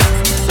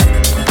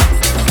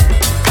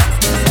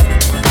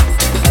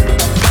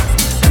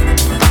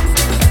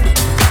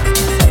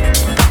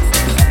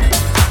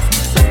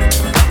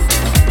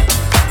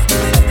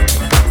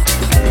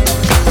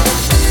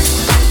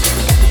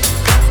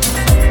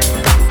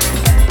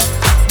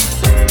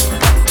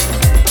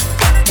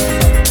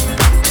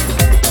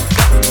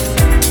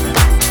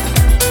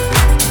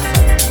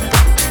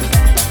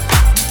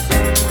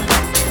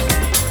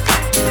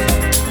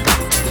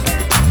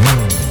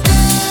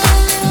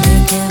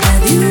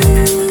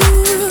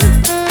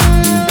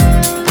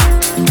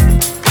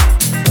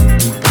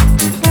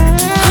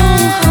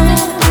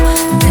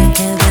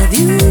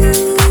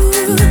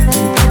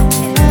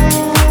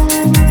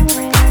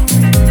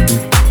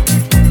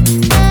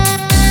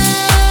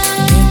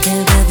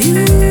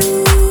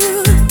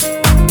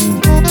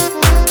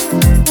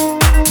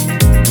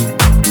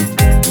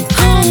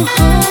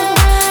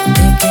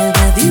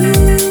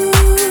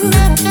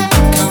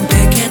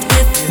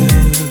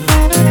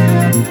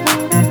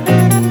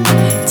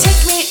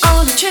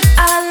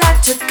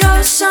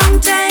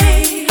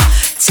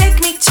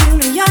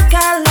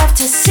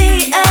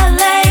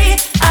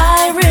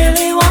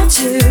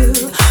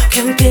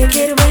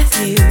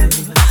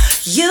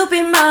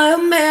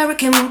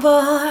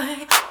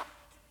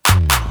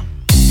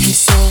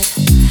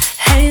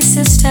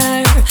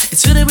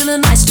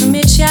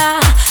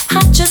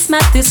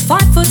 This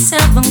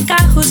 5'7"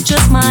 guy who's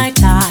just my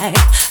type.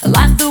 I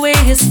like the way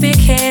his big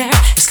hair,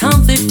 his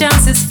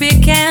confidence is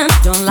speaking.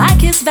 Don't like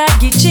his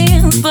baggy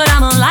jeans, but I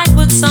don't like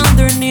what's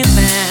underneath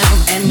them.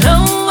 And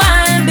no,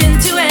 I've been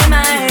to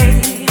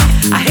MIA.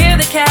 I hear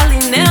that Cali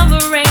never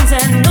rains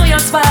and New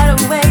York's wide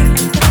awake.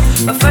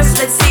 But first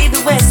let's see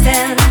the West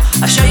End.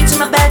 I'll show you to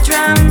my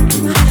bedroom.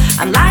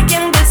 I'm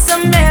liking this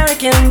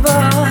American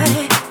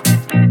boy.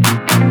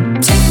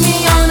 Take me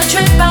on a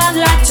trip, I'd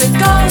like to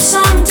go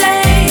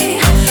someday.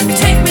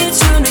 Take me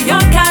to New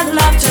York, I'd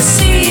love to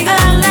see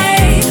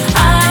LA.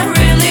 I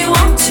really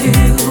want to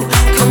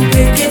come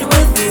pick it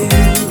with you.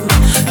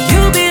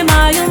 You'll be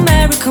my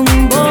American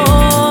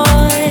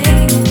boy.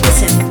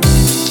 Listen,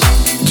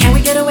 can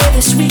we get away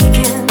this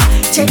weekend?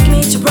 Take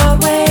me to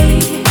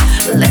Broadway.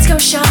 Let's go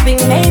shopping,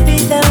 maybe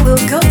then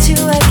we'll go to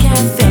a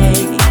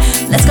cafe.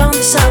 Let's go on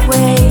the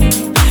subway.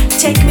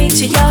 Take me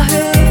to your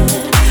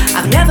hood.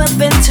 I've never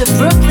been to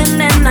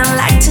Brooklyn and I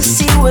like to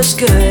see what's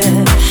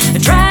good.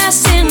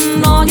 Dressed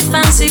in all your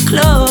fancy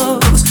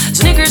clothes,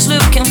 sneakers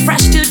looking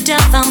fresh to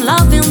death. I'm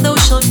loving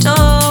those short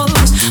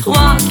toes.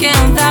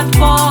 Walking that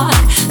walk,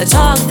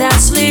 talk that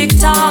slick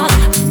talk.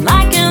 I'm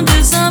liking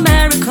this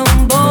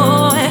American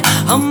boy,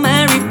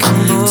 American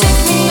boy.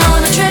 Take me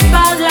on a trip.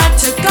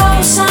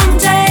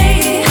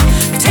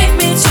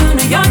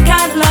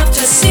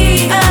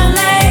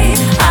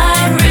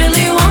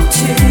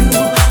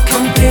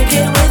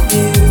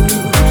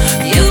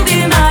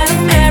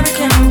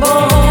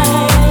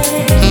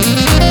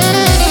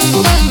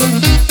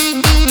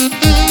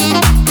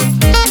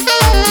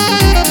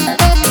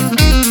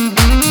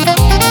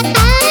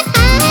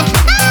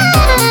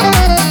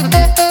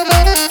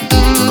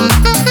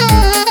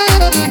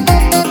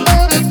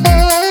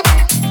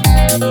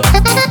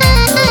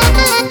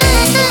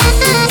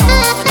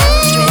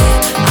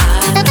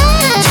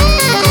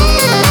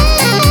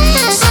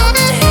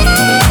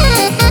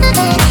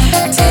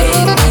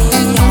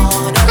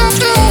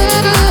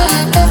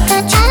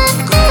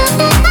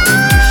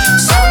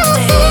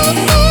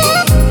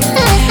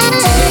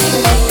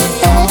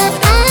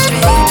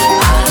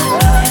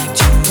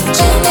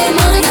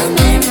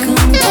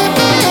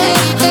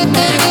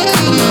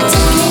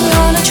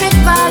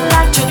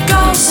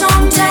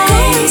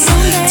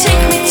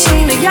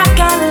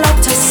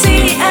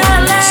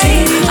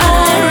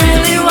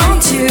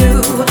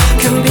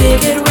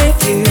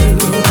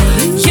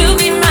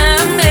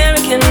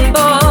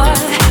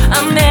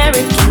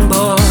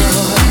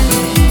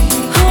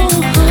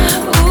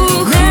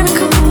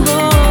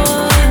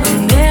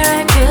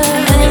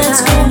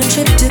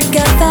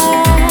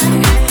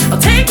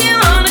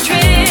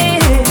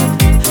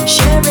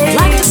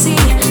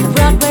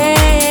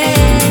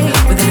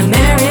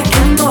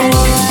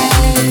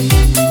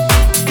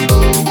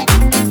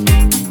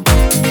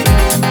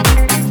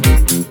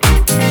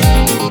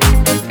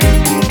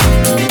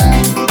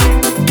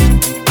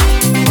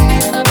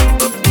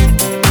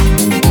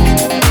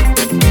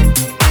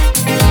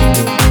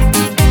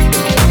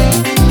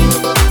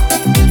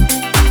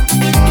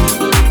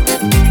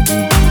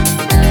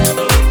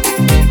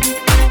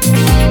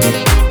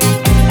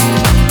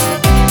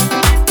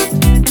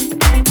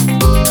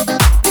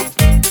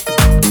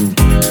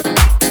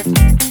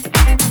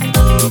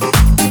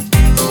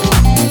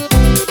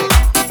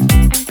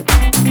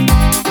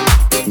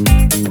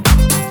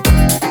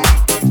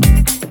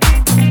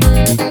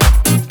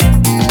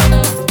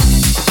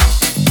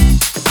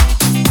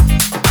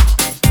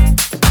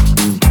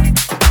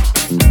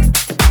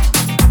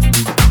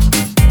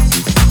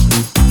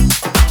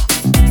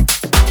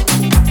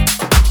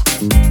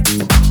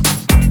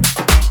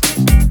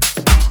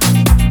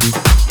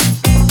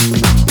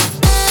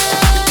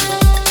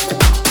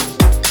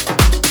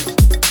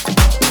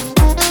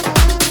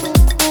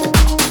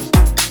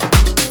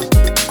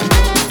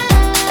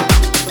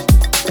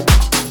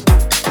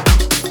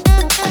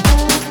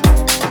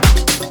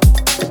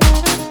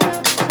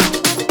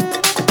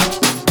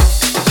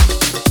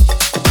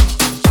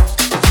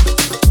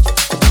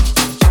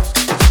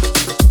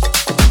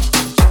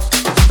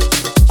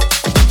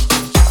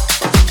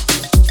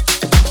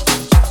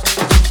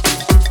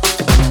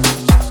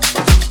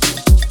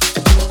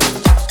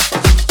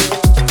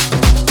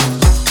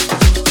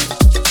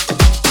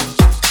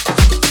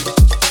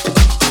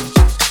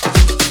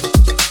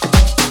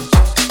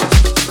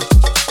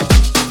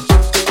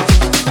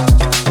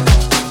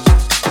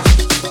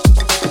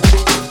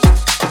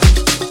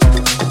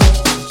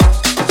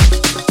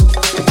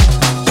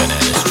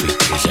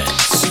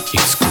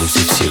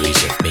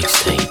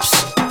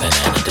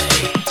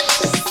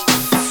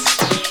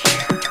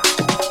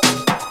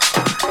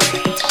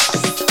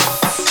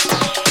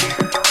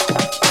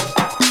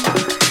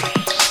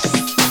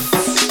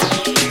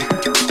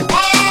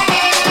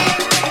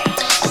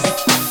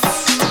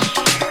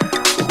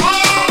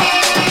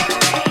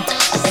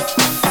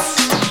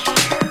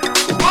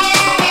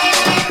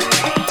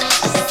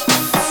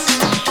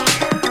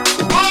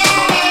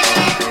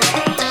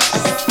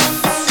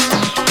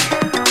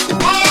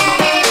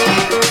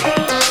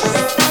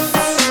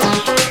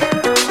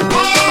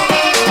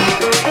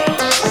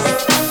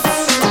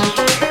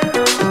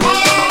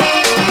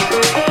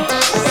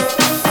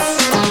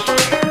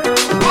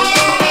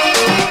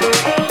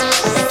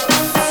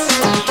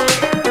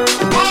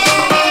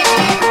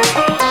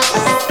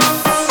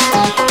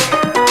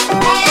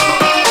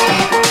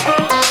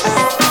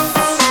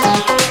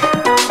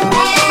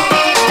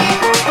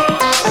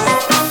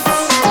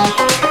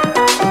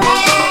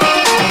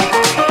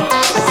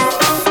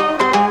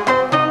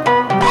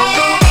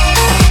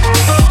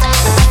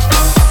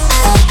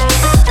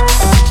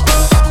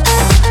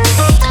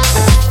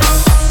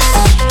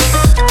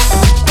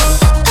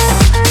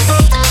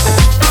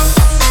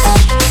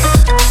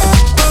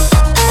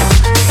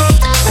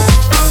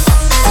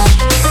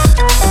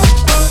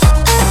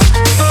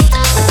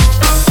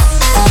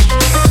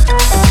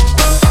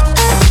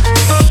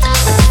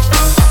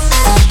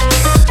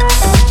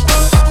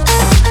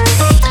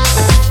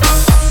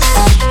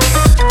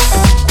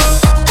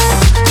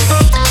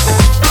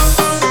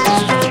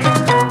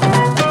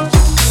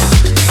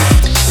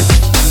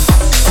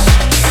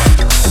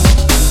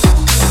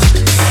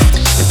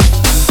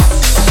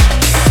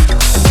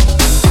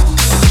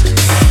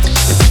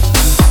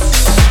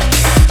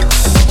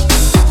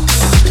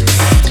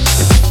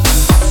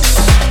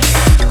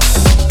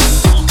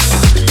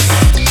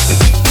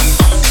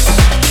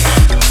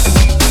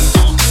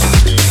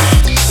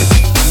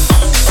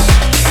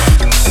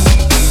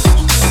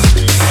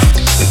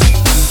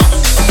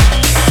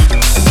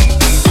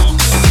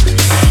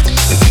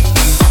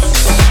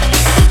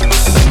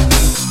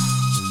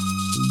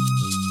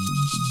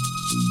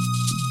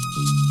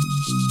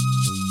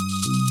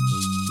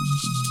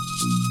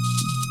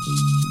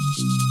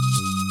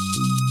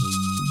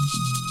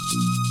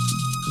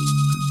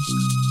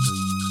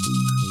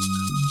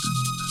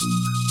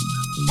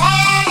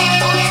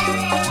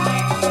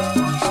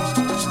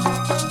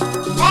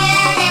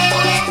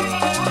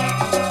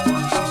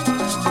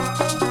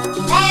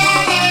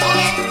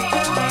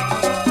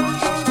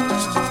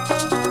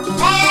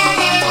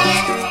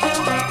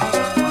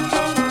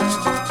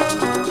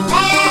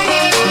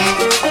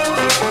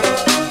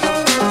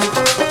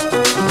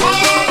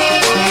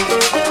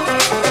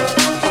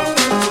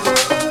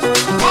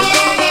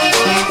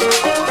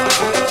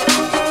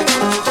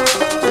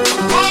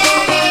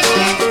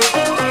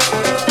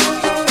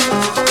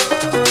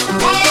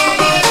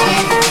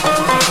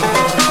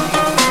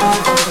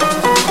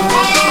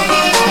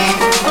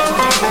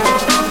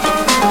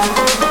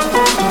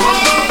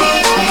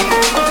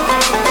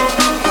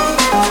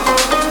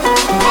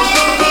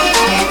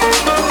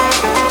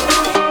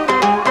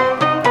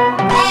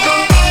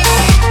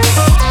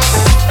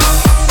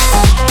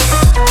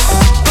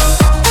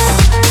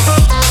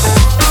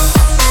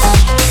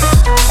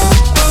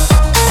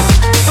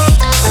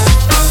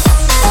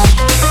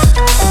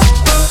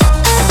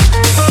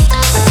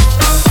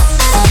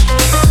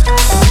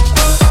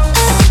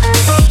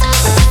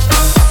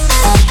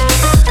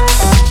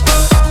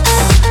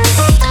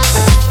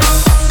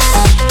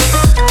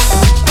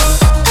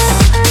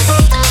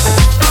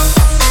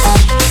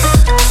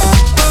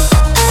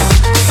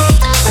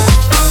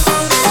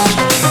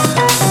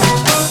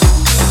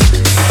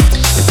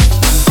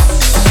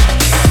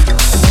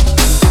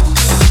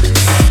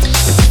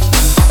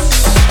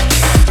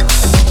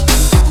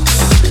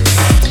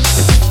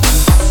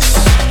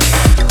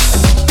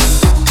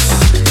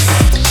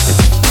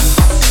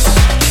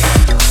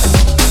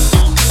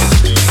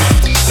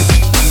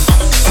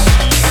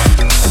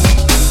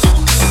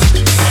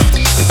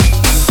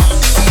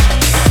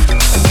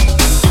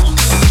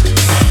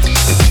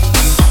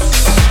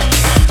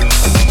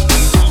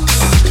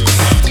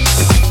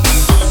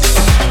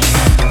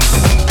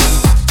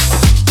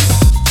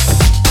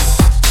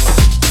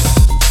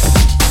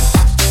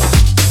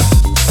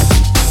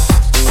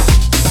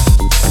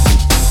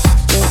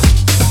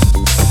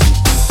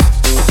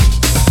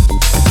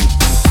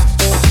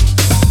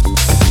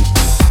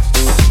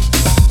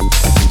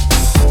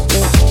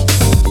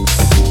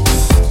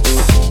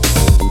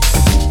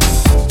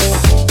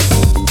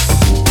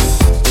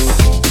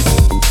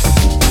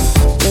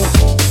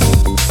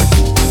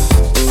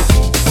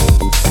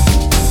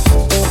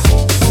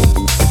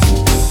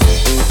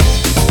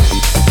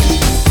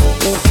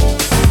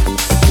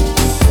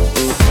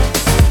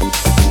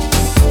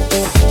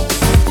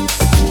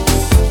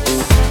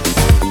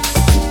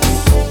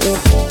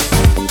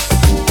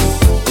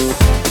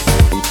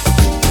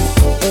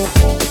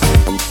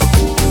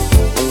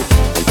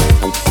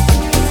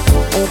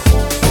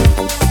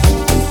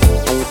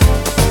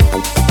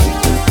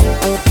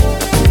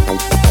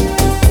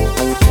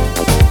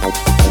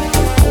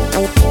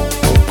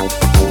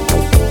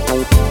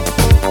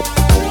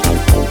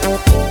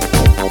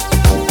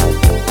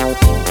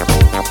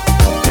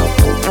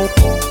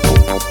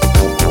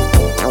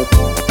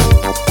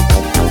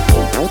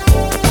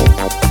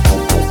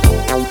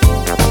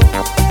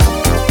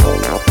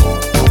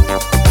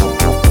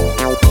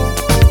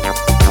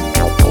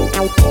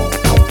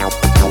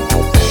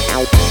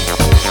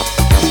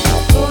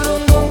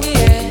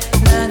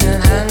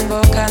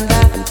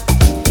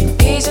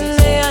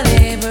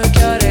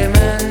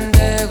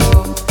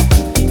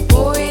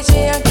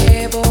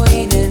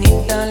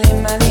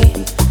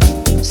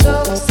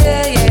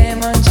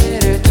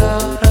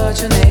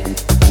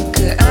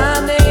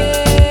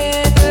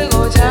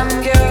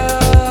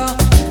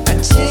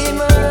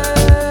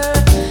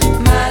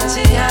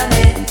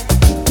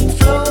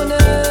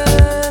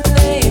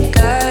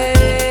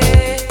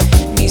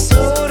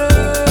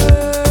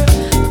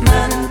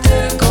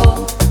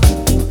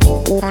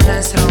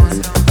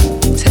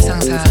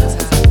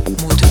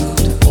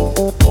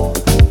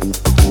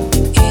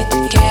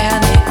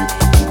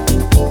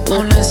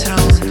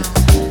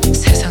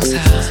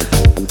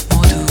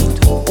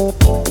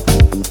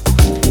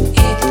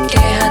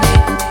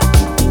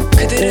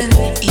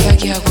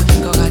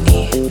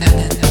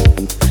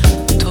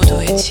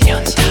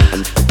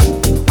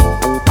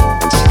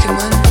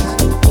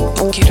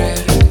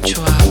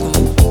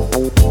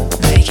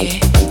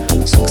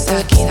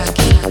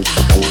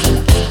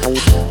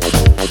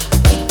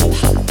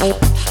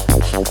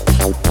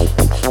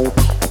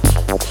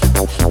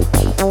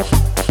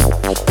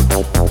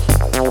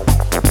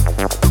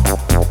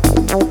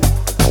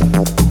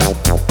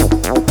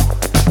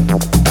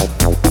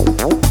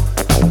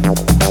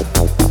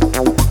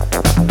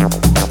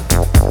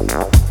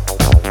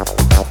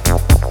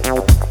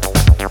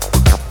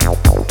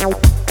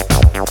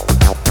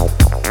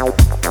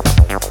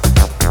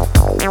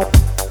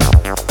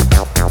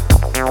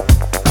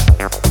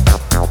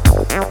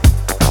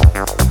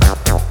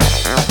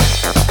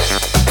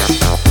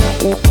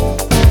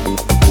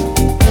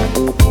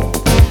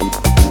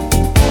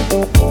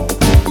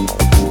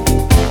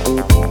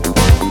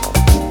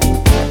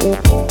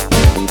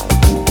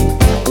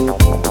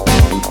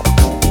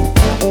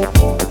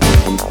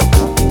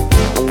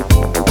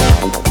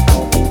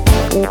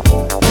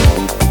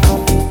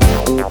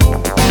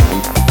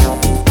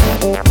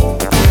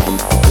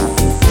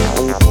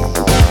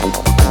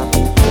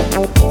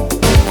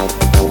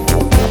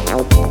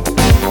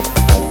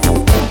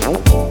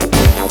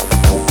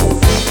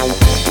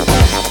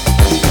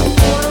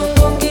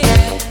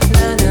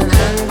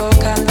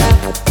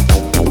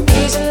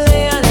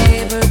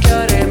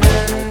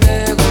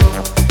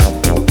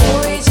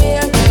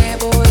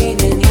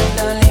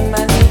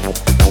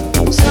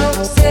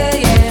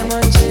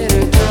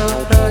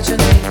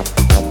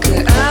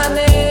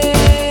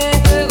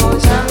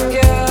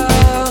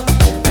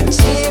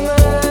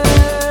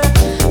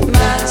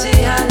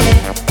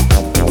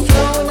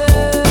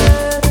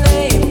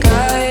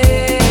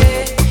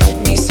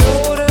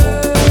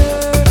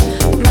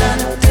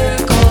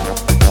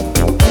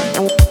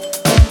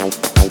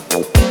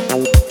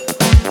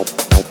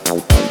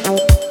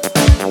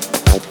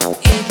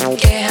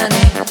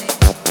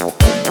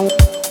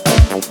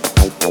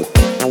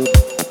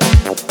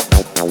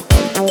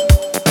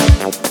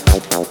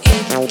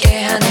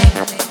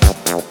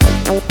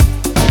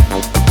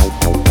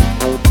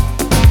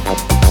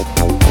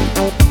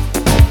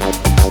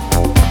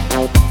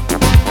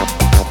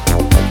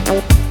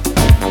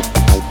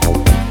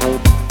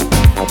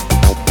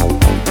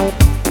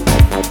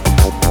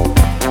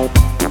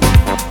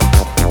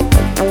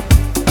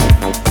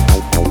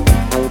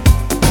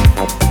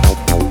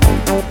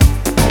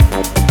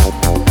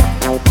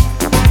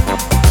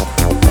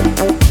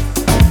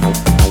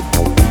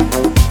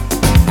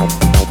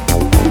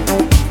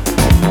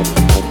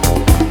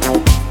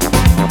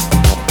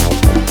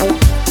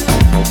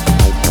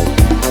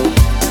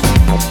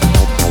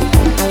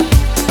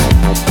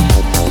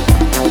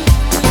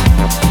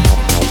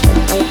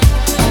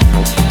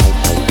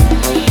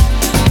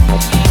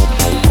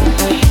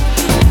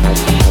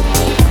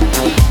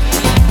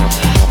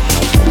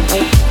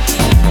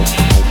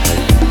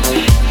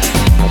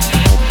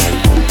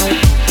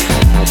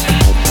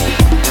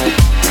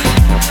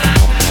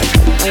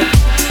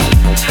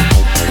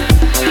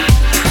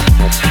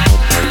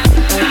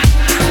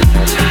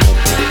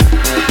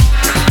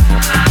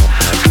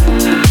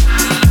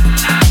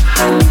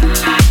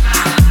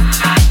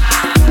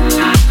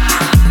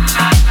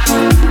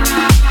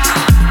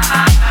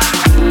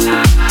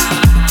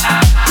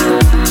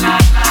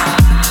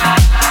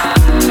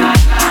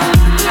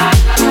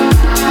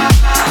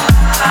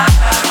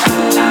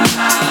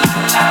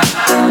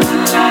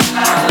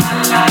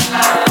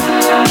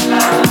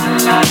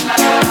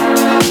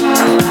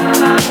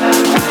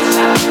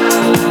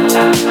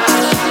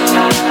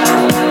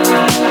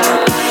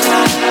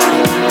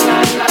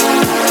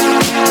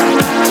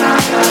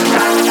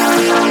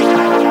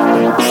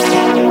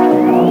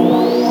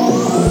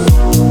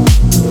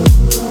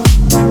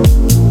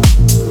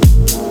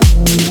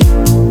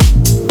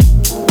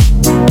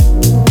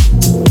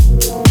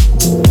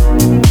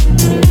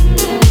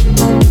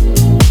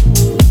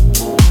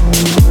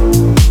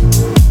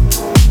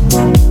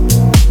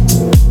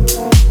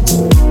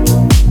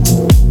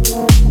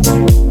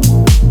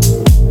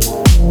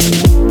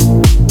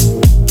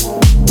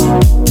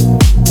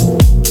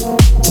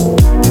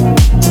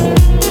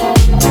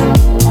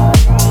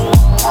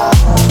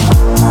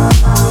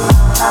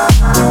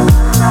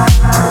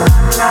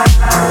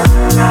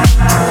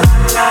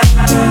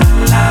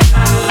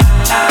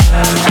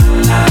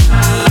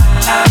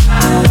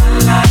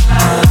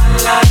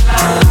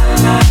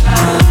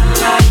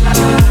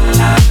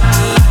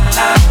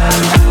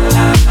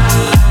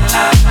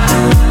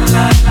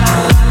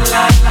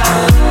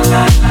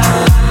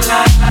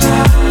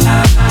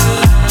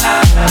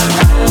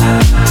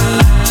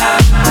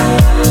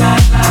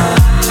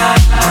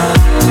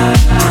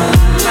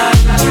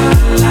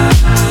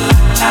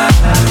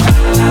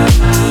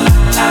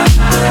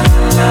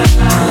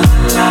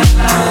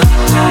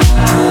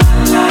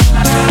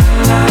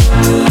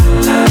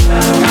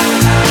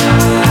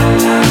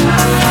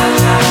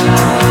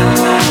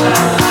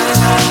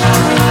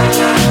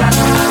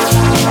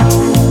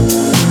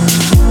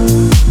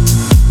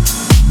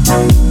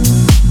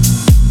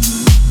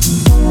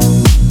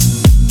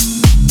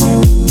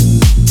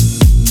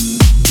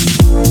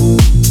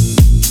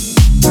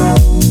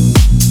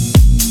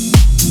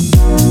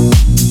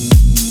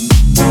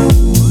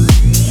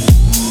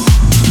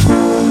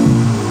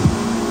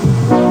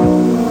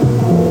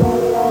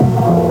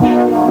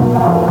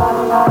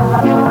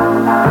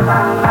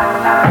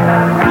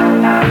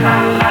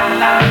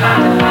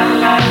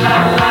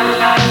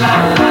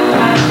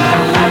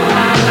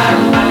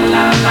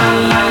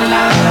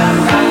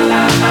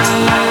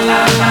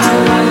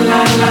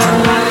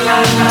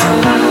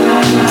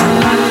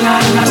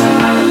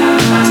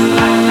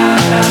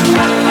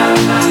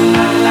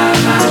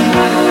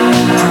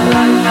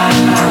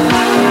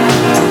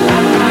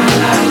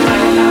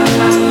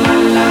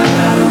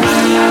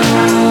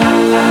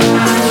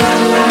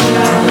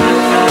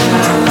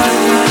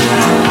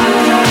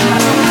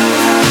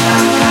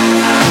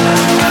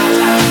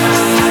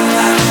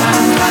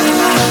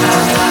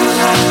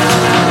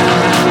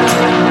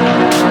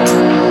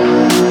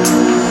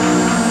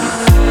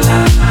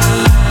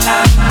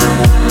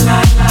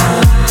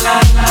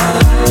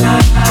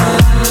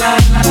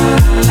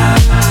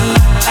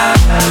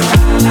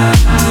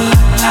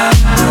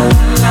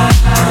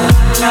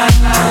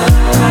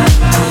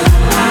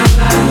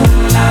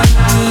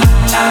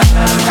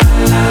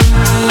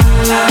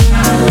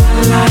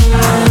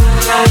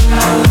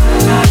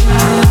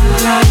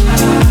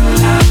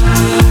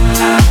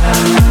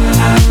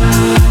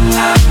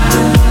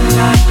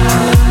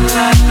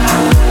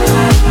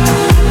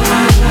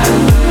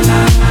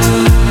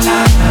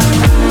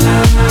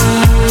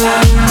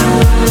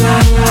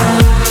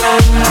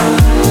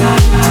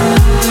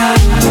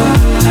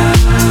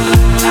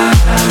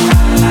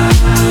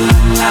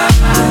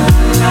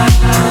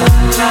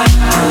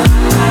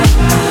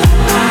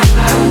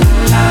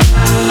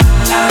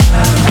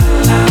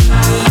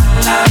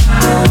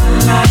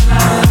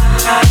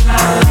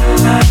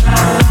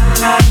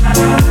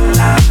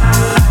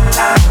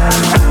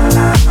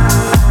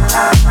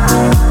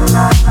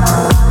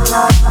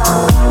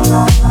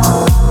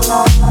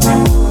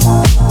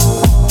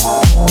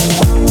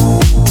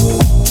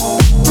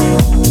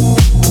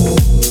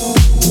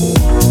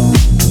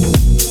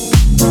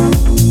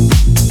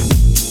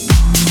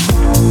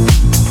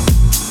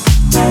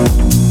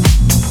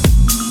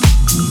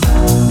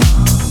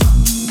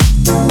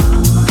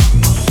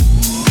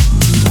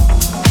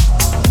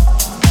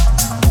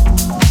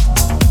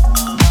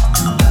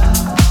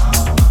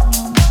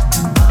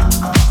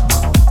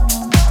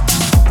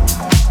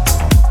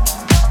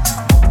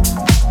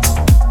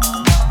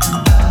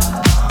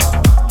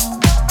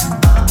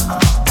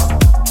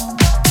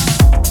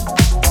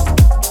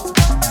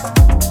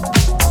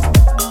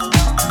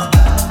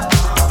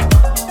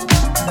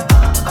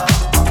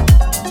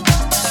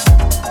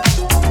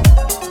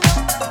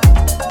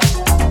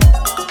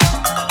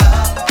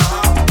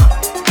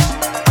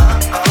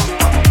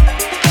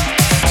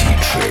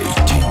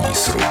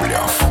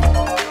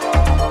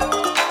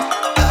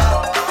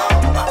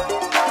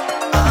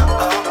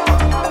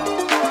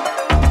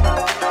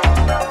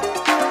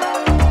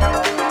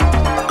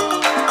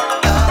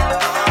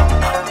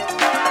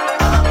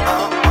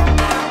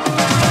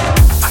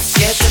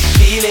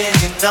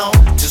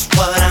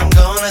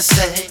 wanna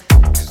say,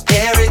 'cause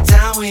every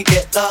time we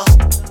get lost,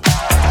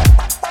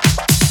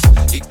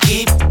 you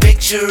keep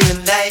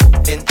picturing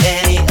life in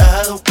any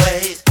other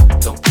ways.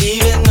 Don't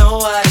even know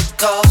what it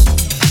costs.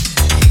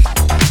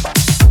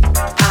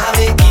 I've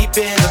been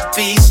keeping the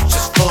peace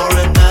just for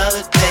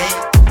another day.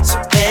 So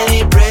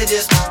many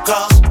bridges to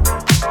cross.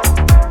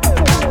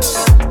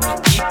 You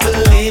keep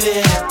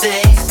believing in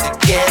things that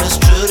get us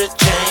through the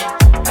chain.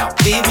 Now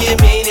leave me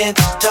meaning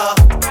to talk.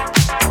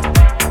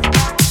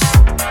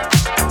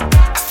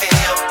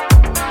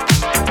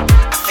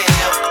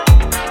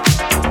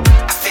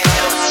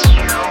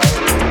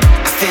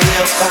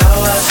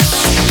 Power,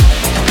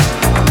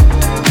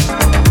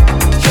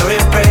 your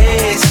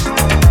embrace,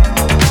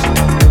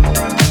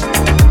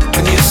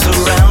 when you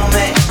surround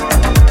me,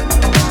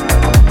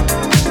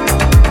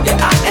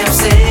 yeah, I am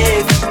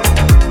safe.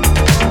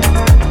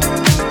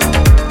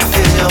 I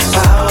feel your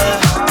power.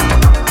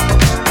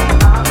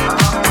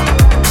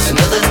 It's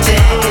another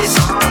taste.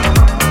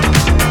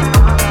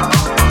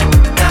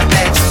 Now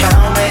that you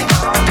found me,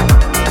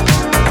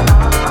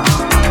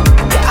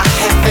 yeah, I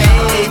have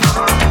faith.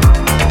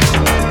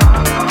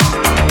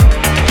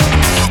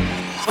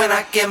 When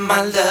I get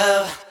my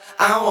love,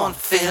 I wanna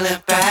feel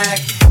it back.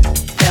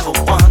 Never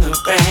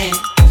wondering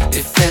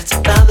if it's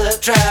another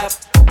trap.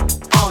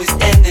 Always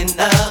ending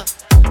up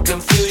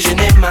confusion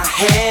in my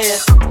head.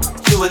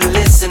 You were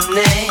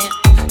listening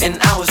and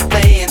I was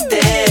playing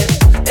dead.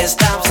 As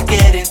times are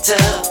getting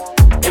tough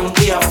and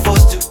we are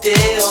forced to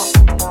deal,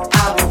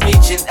 I'll be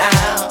reaching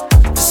out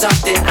for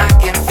something I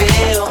can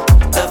feel.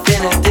 Love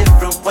in a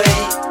different way,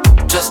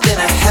 just in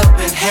a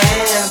helping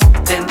hand,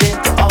 tending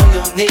to all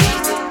your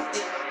needs.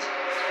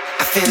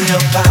 I feel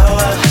your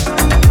power,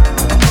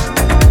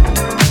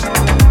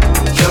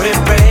 your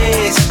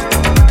embrace,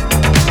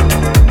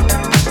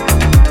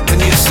 when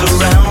you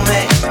surround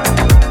me,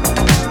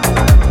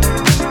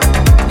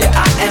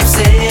 yeah, I am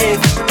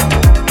safe.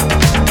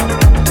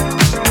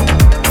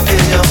 I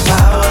feel your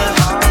power,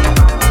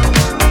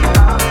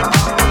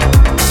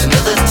 it's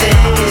another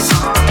taste.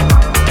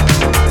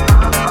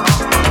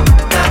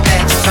 Now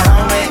that you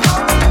found me,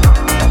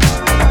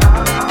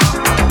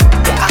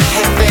 yeah, I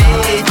have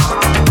faith.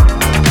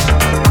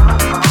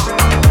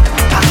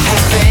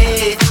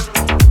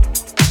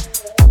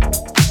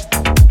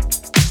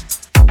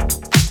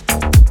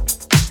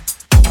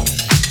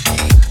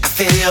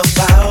 Feel your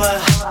power.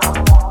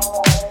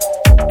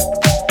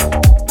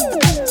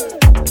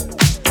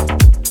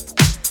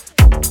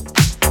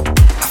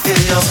 I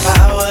feel your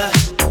power.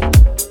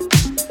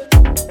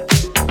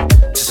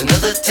 Just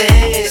another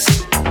taste.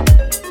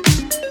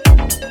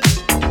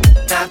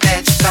 Now that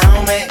you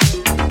found me,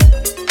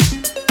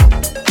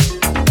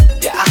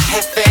 yeah, I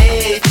have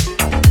faith.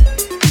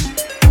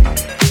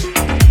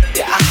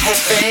 Yeah, I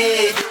have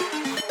faith.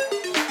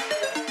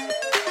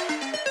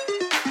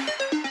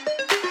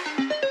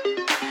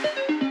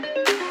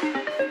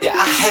 Yeah,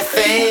 I have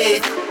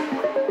faith.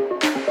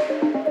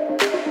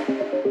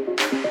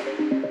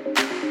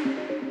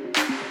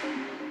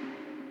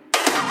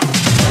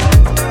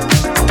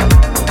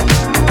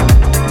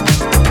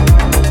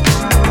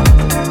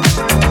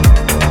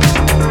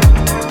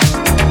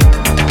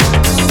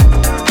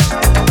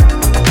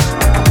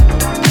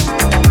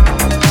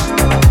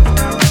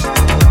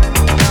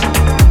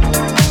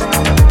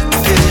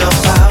 Feel your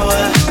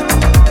power.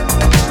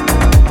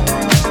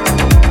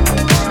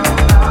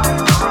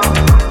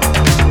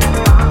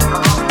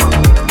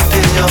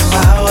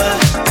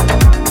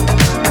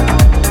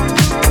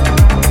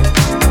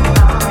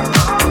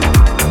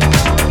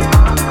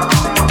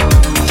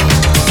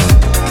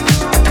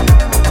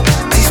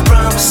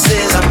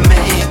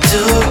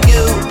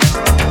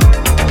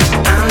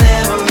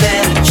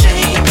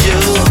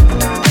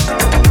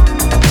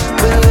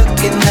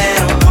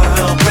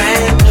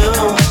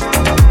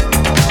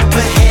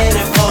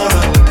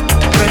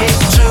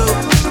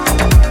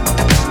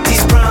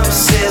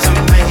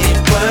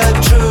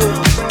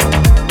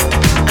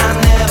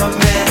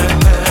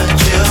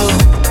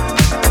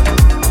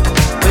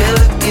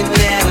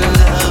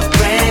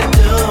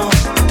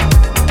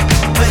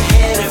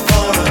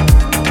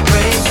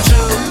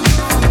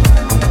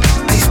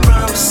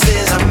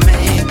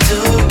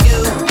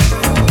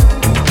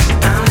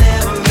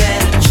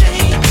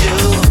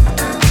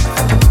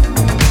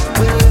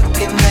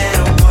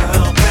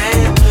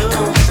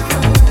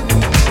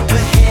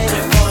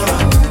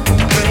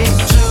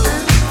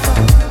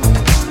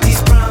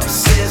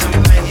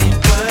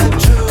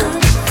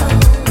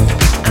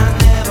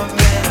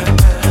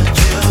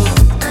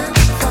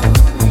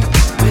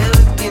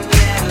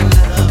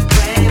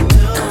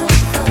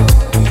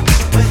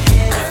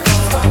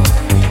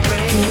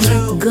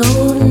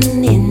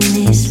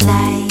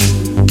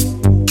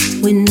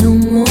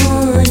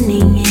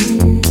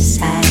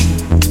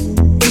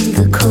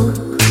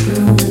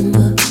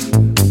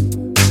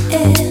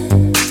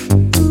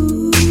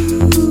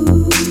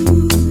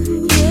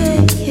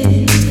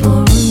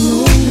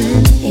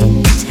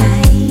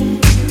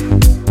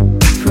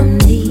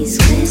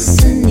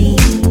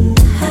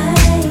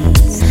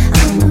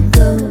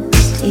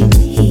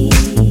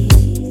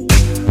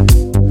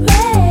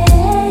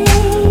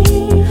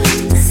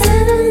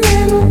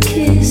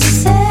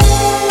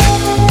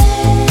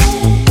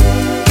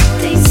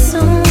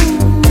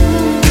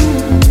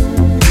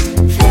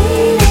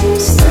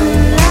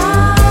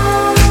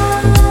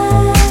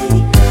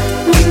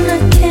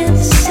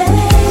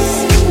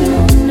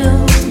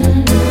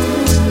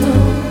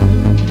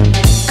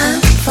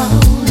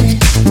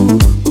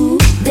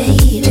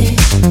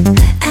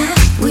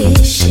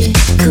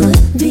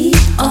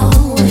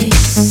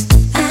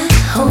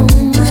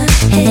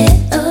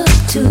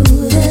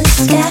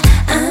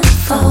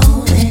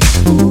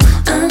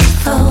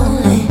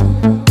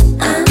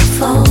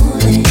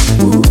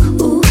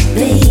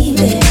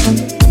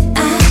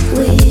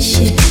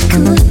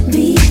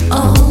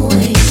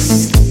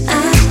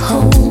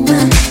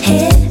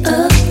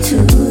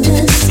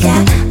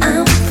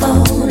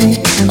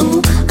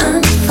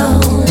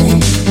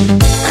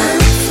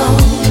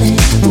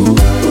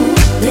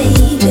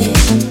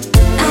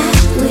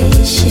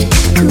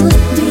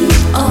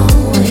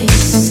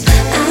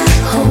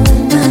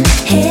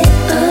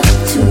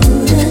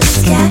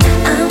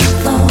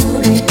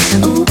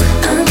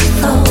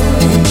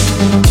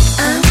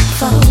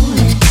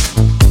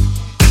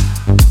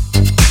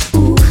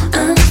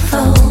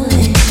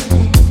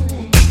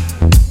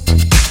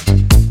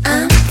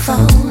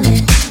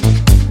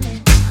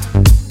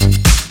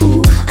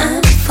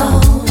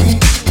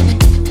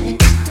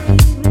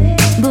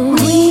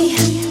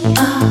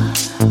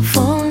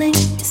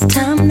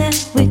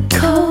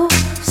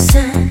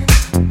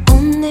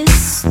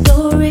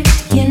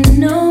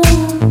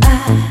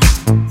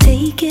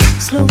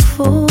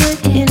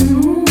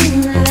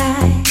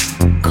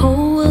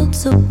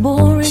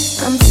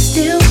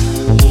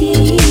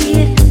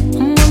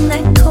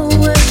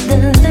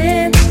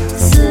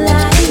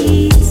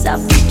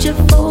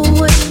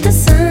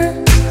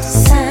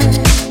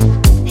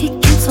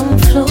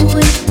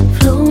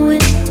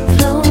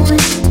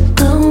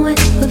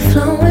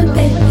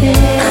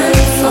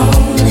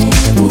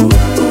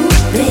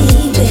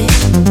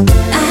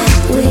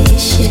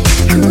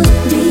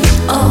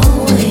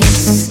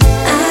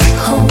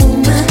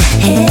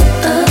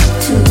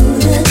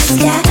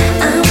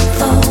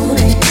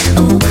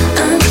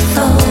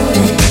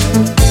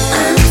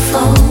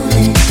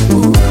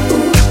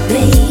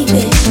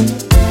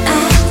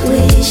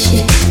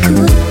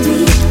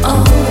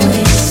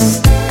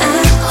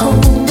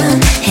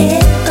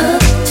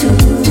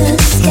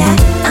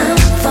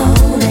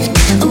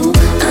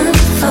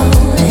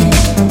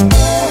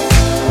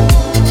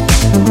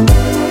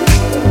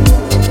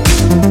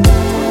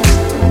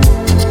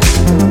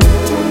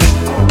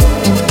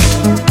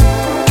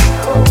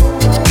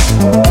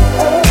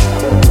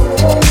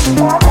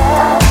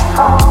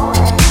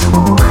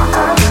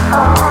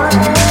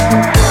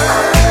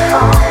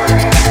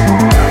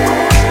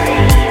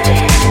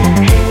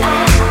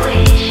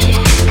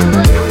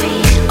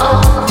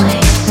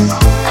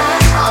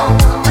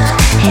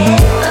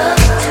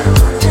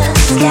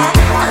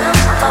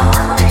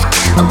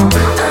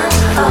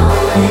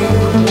 away.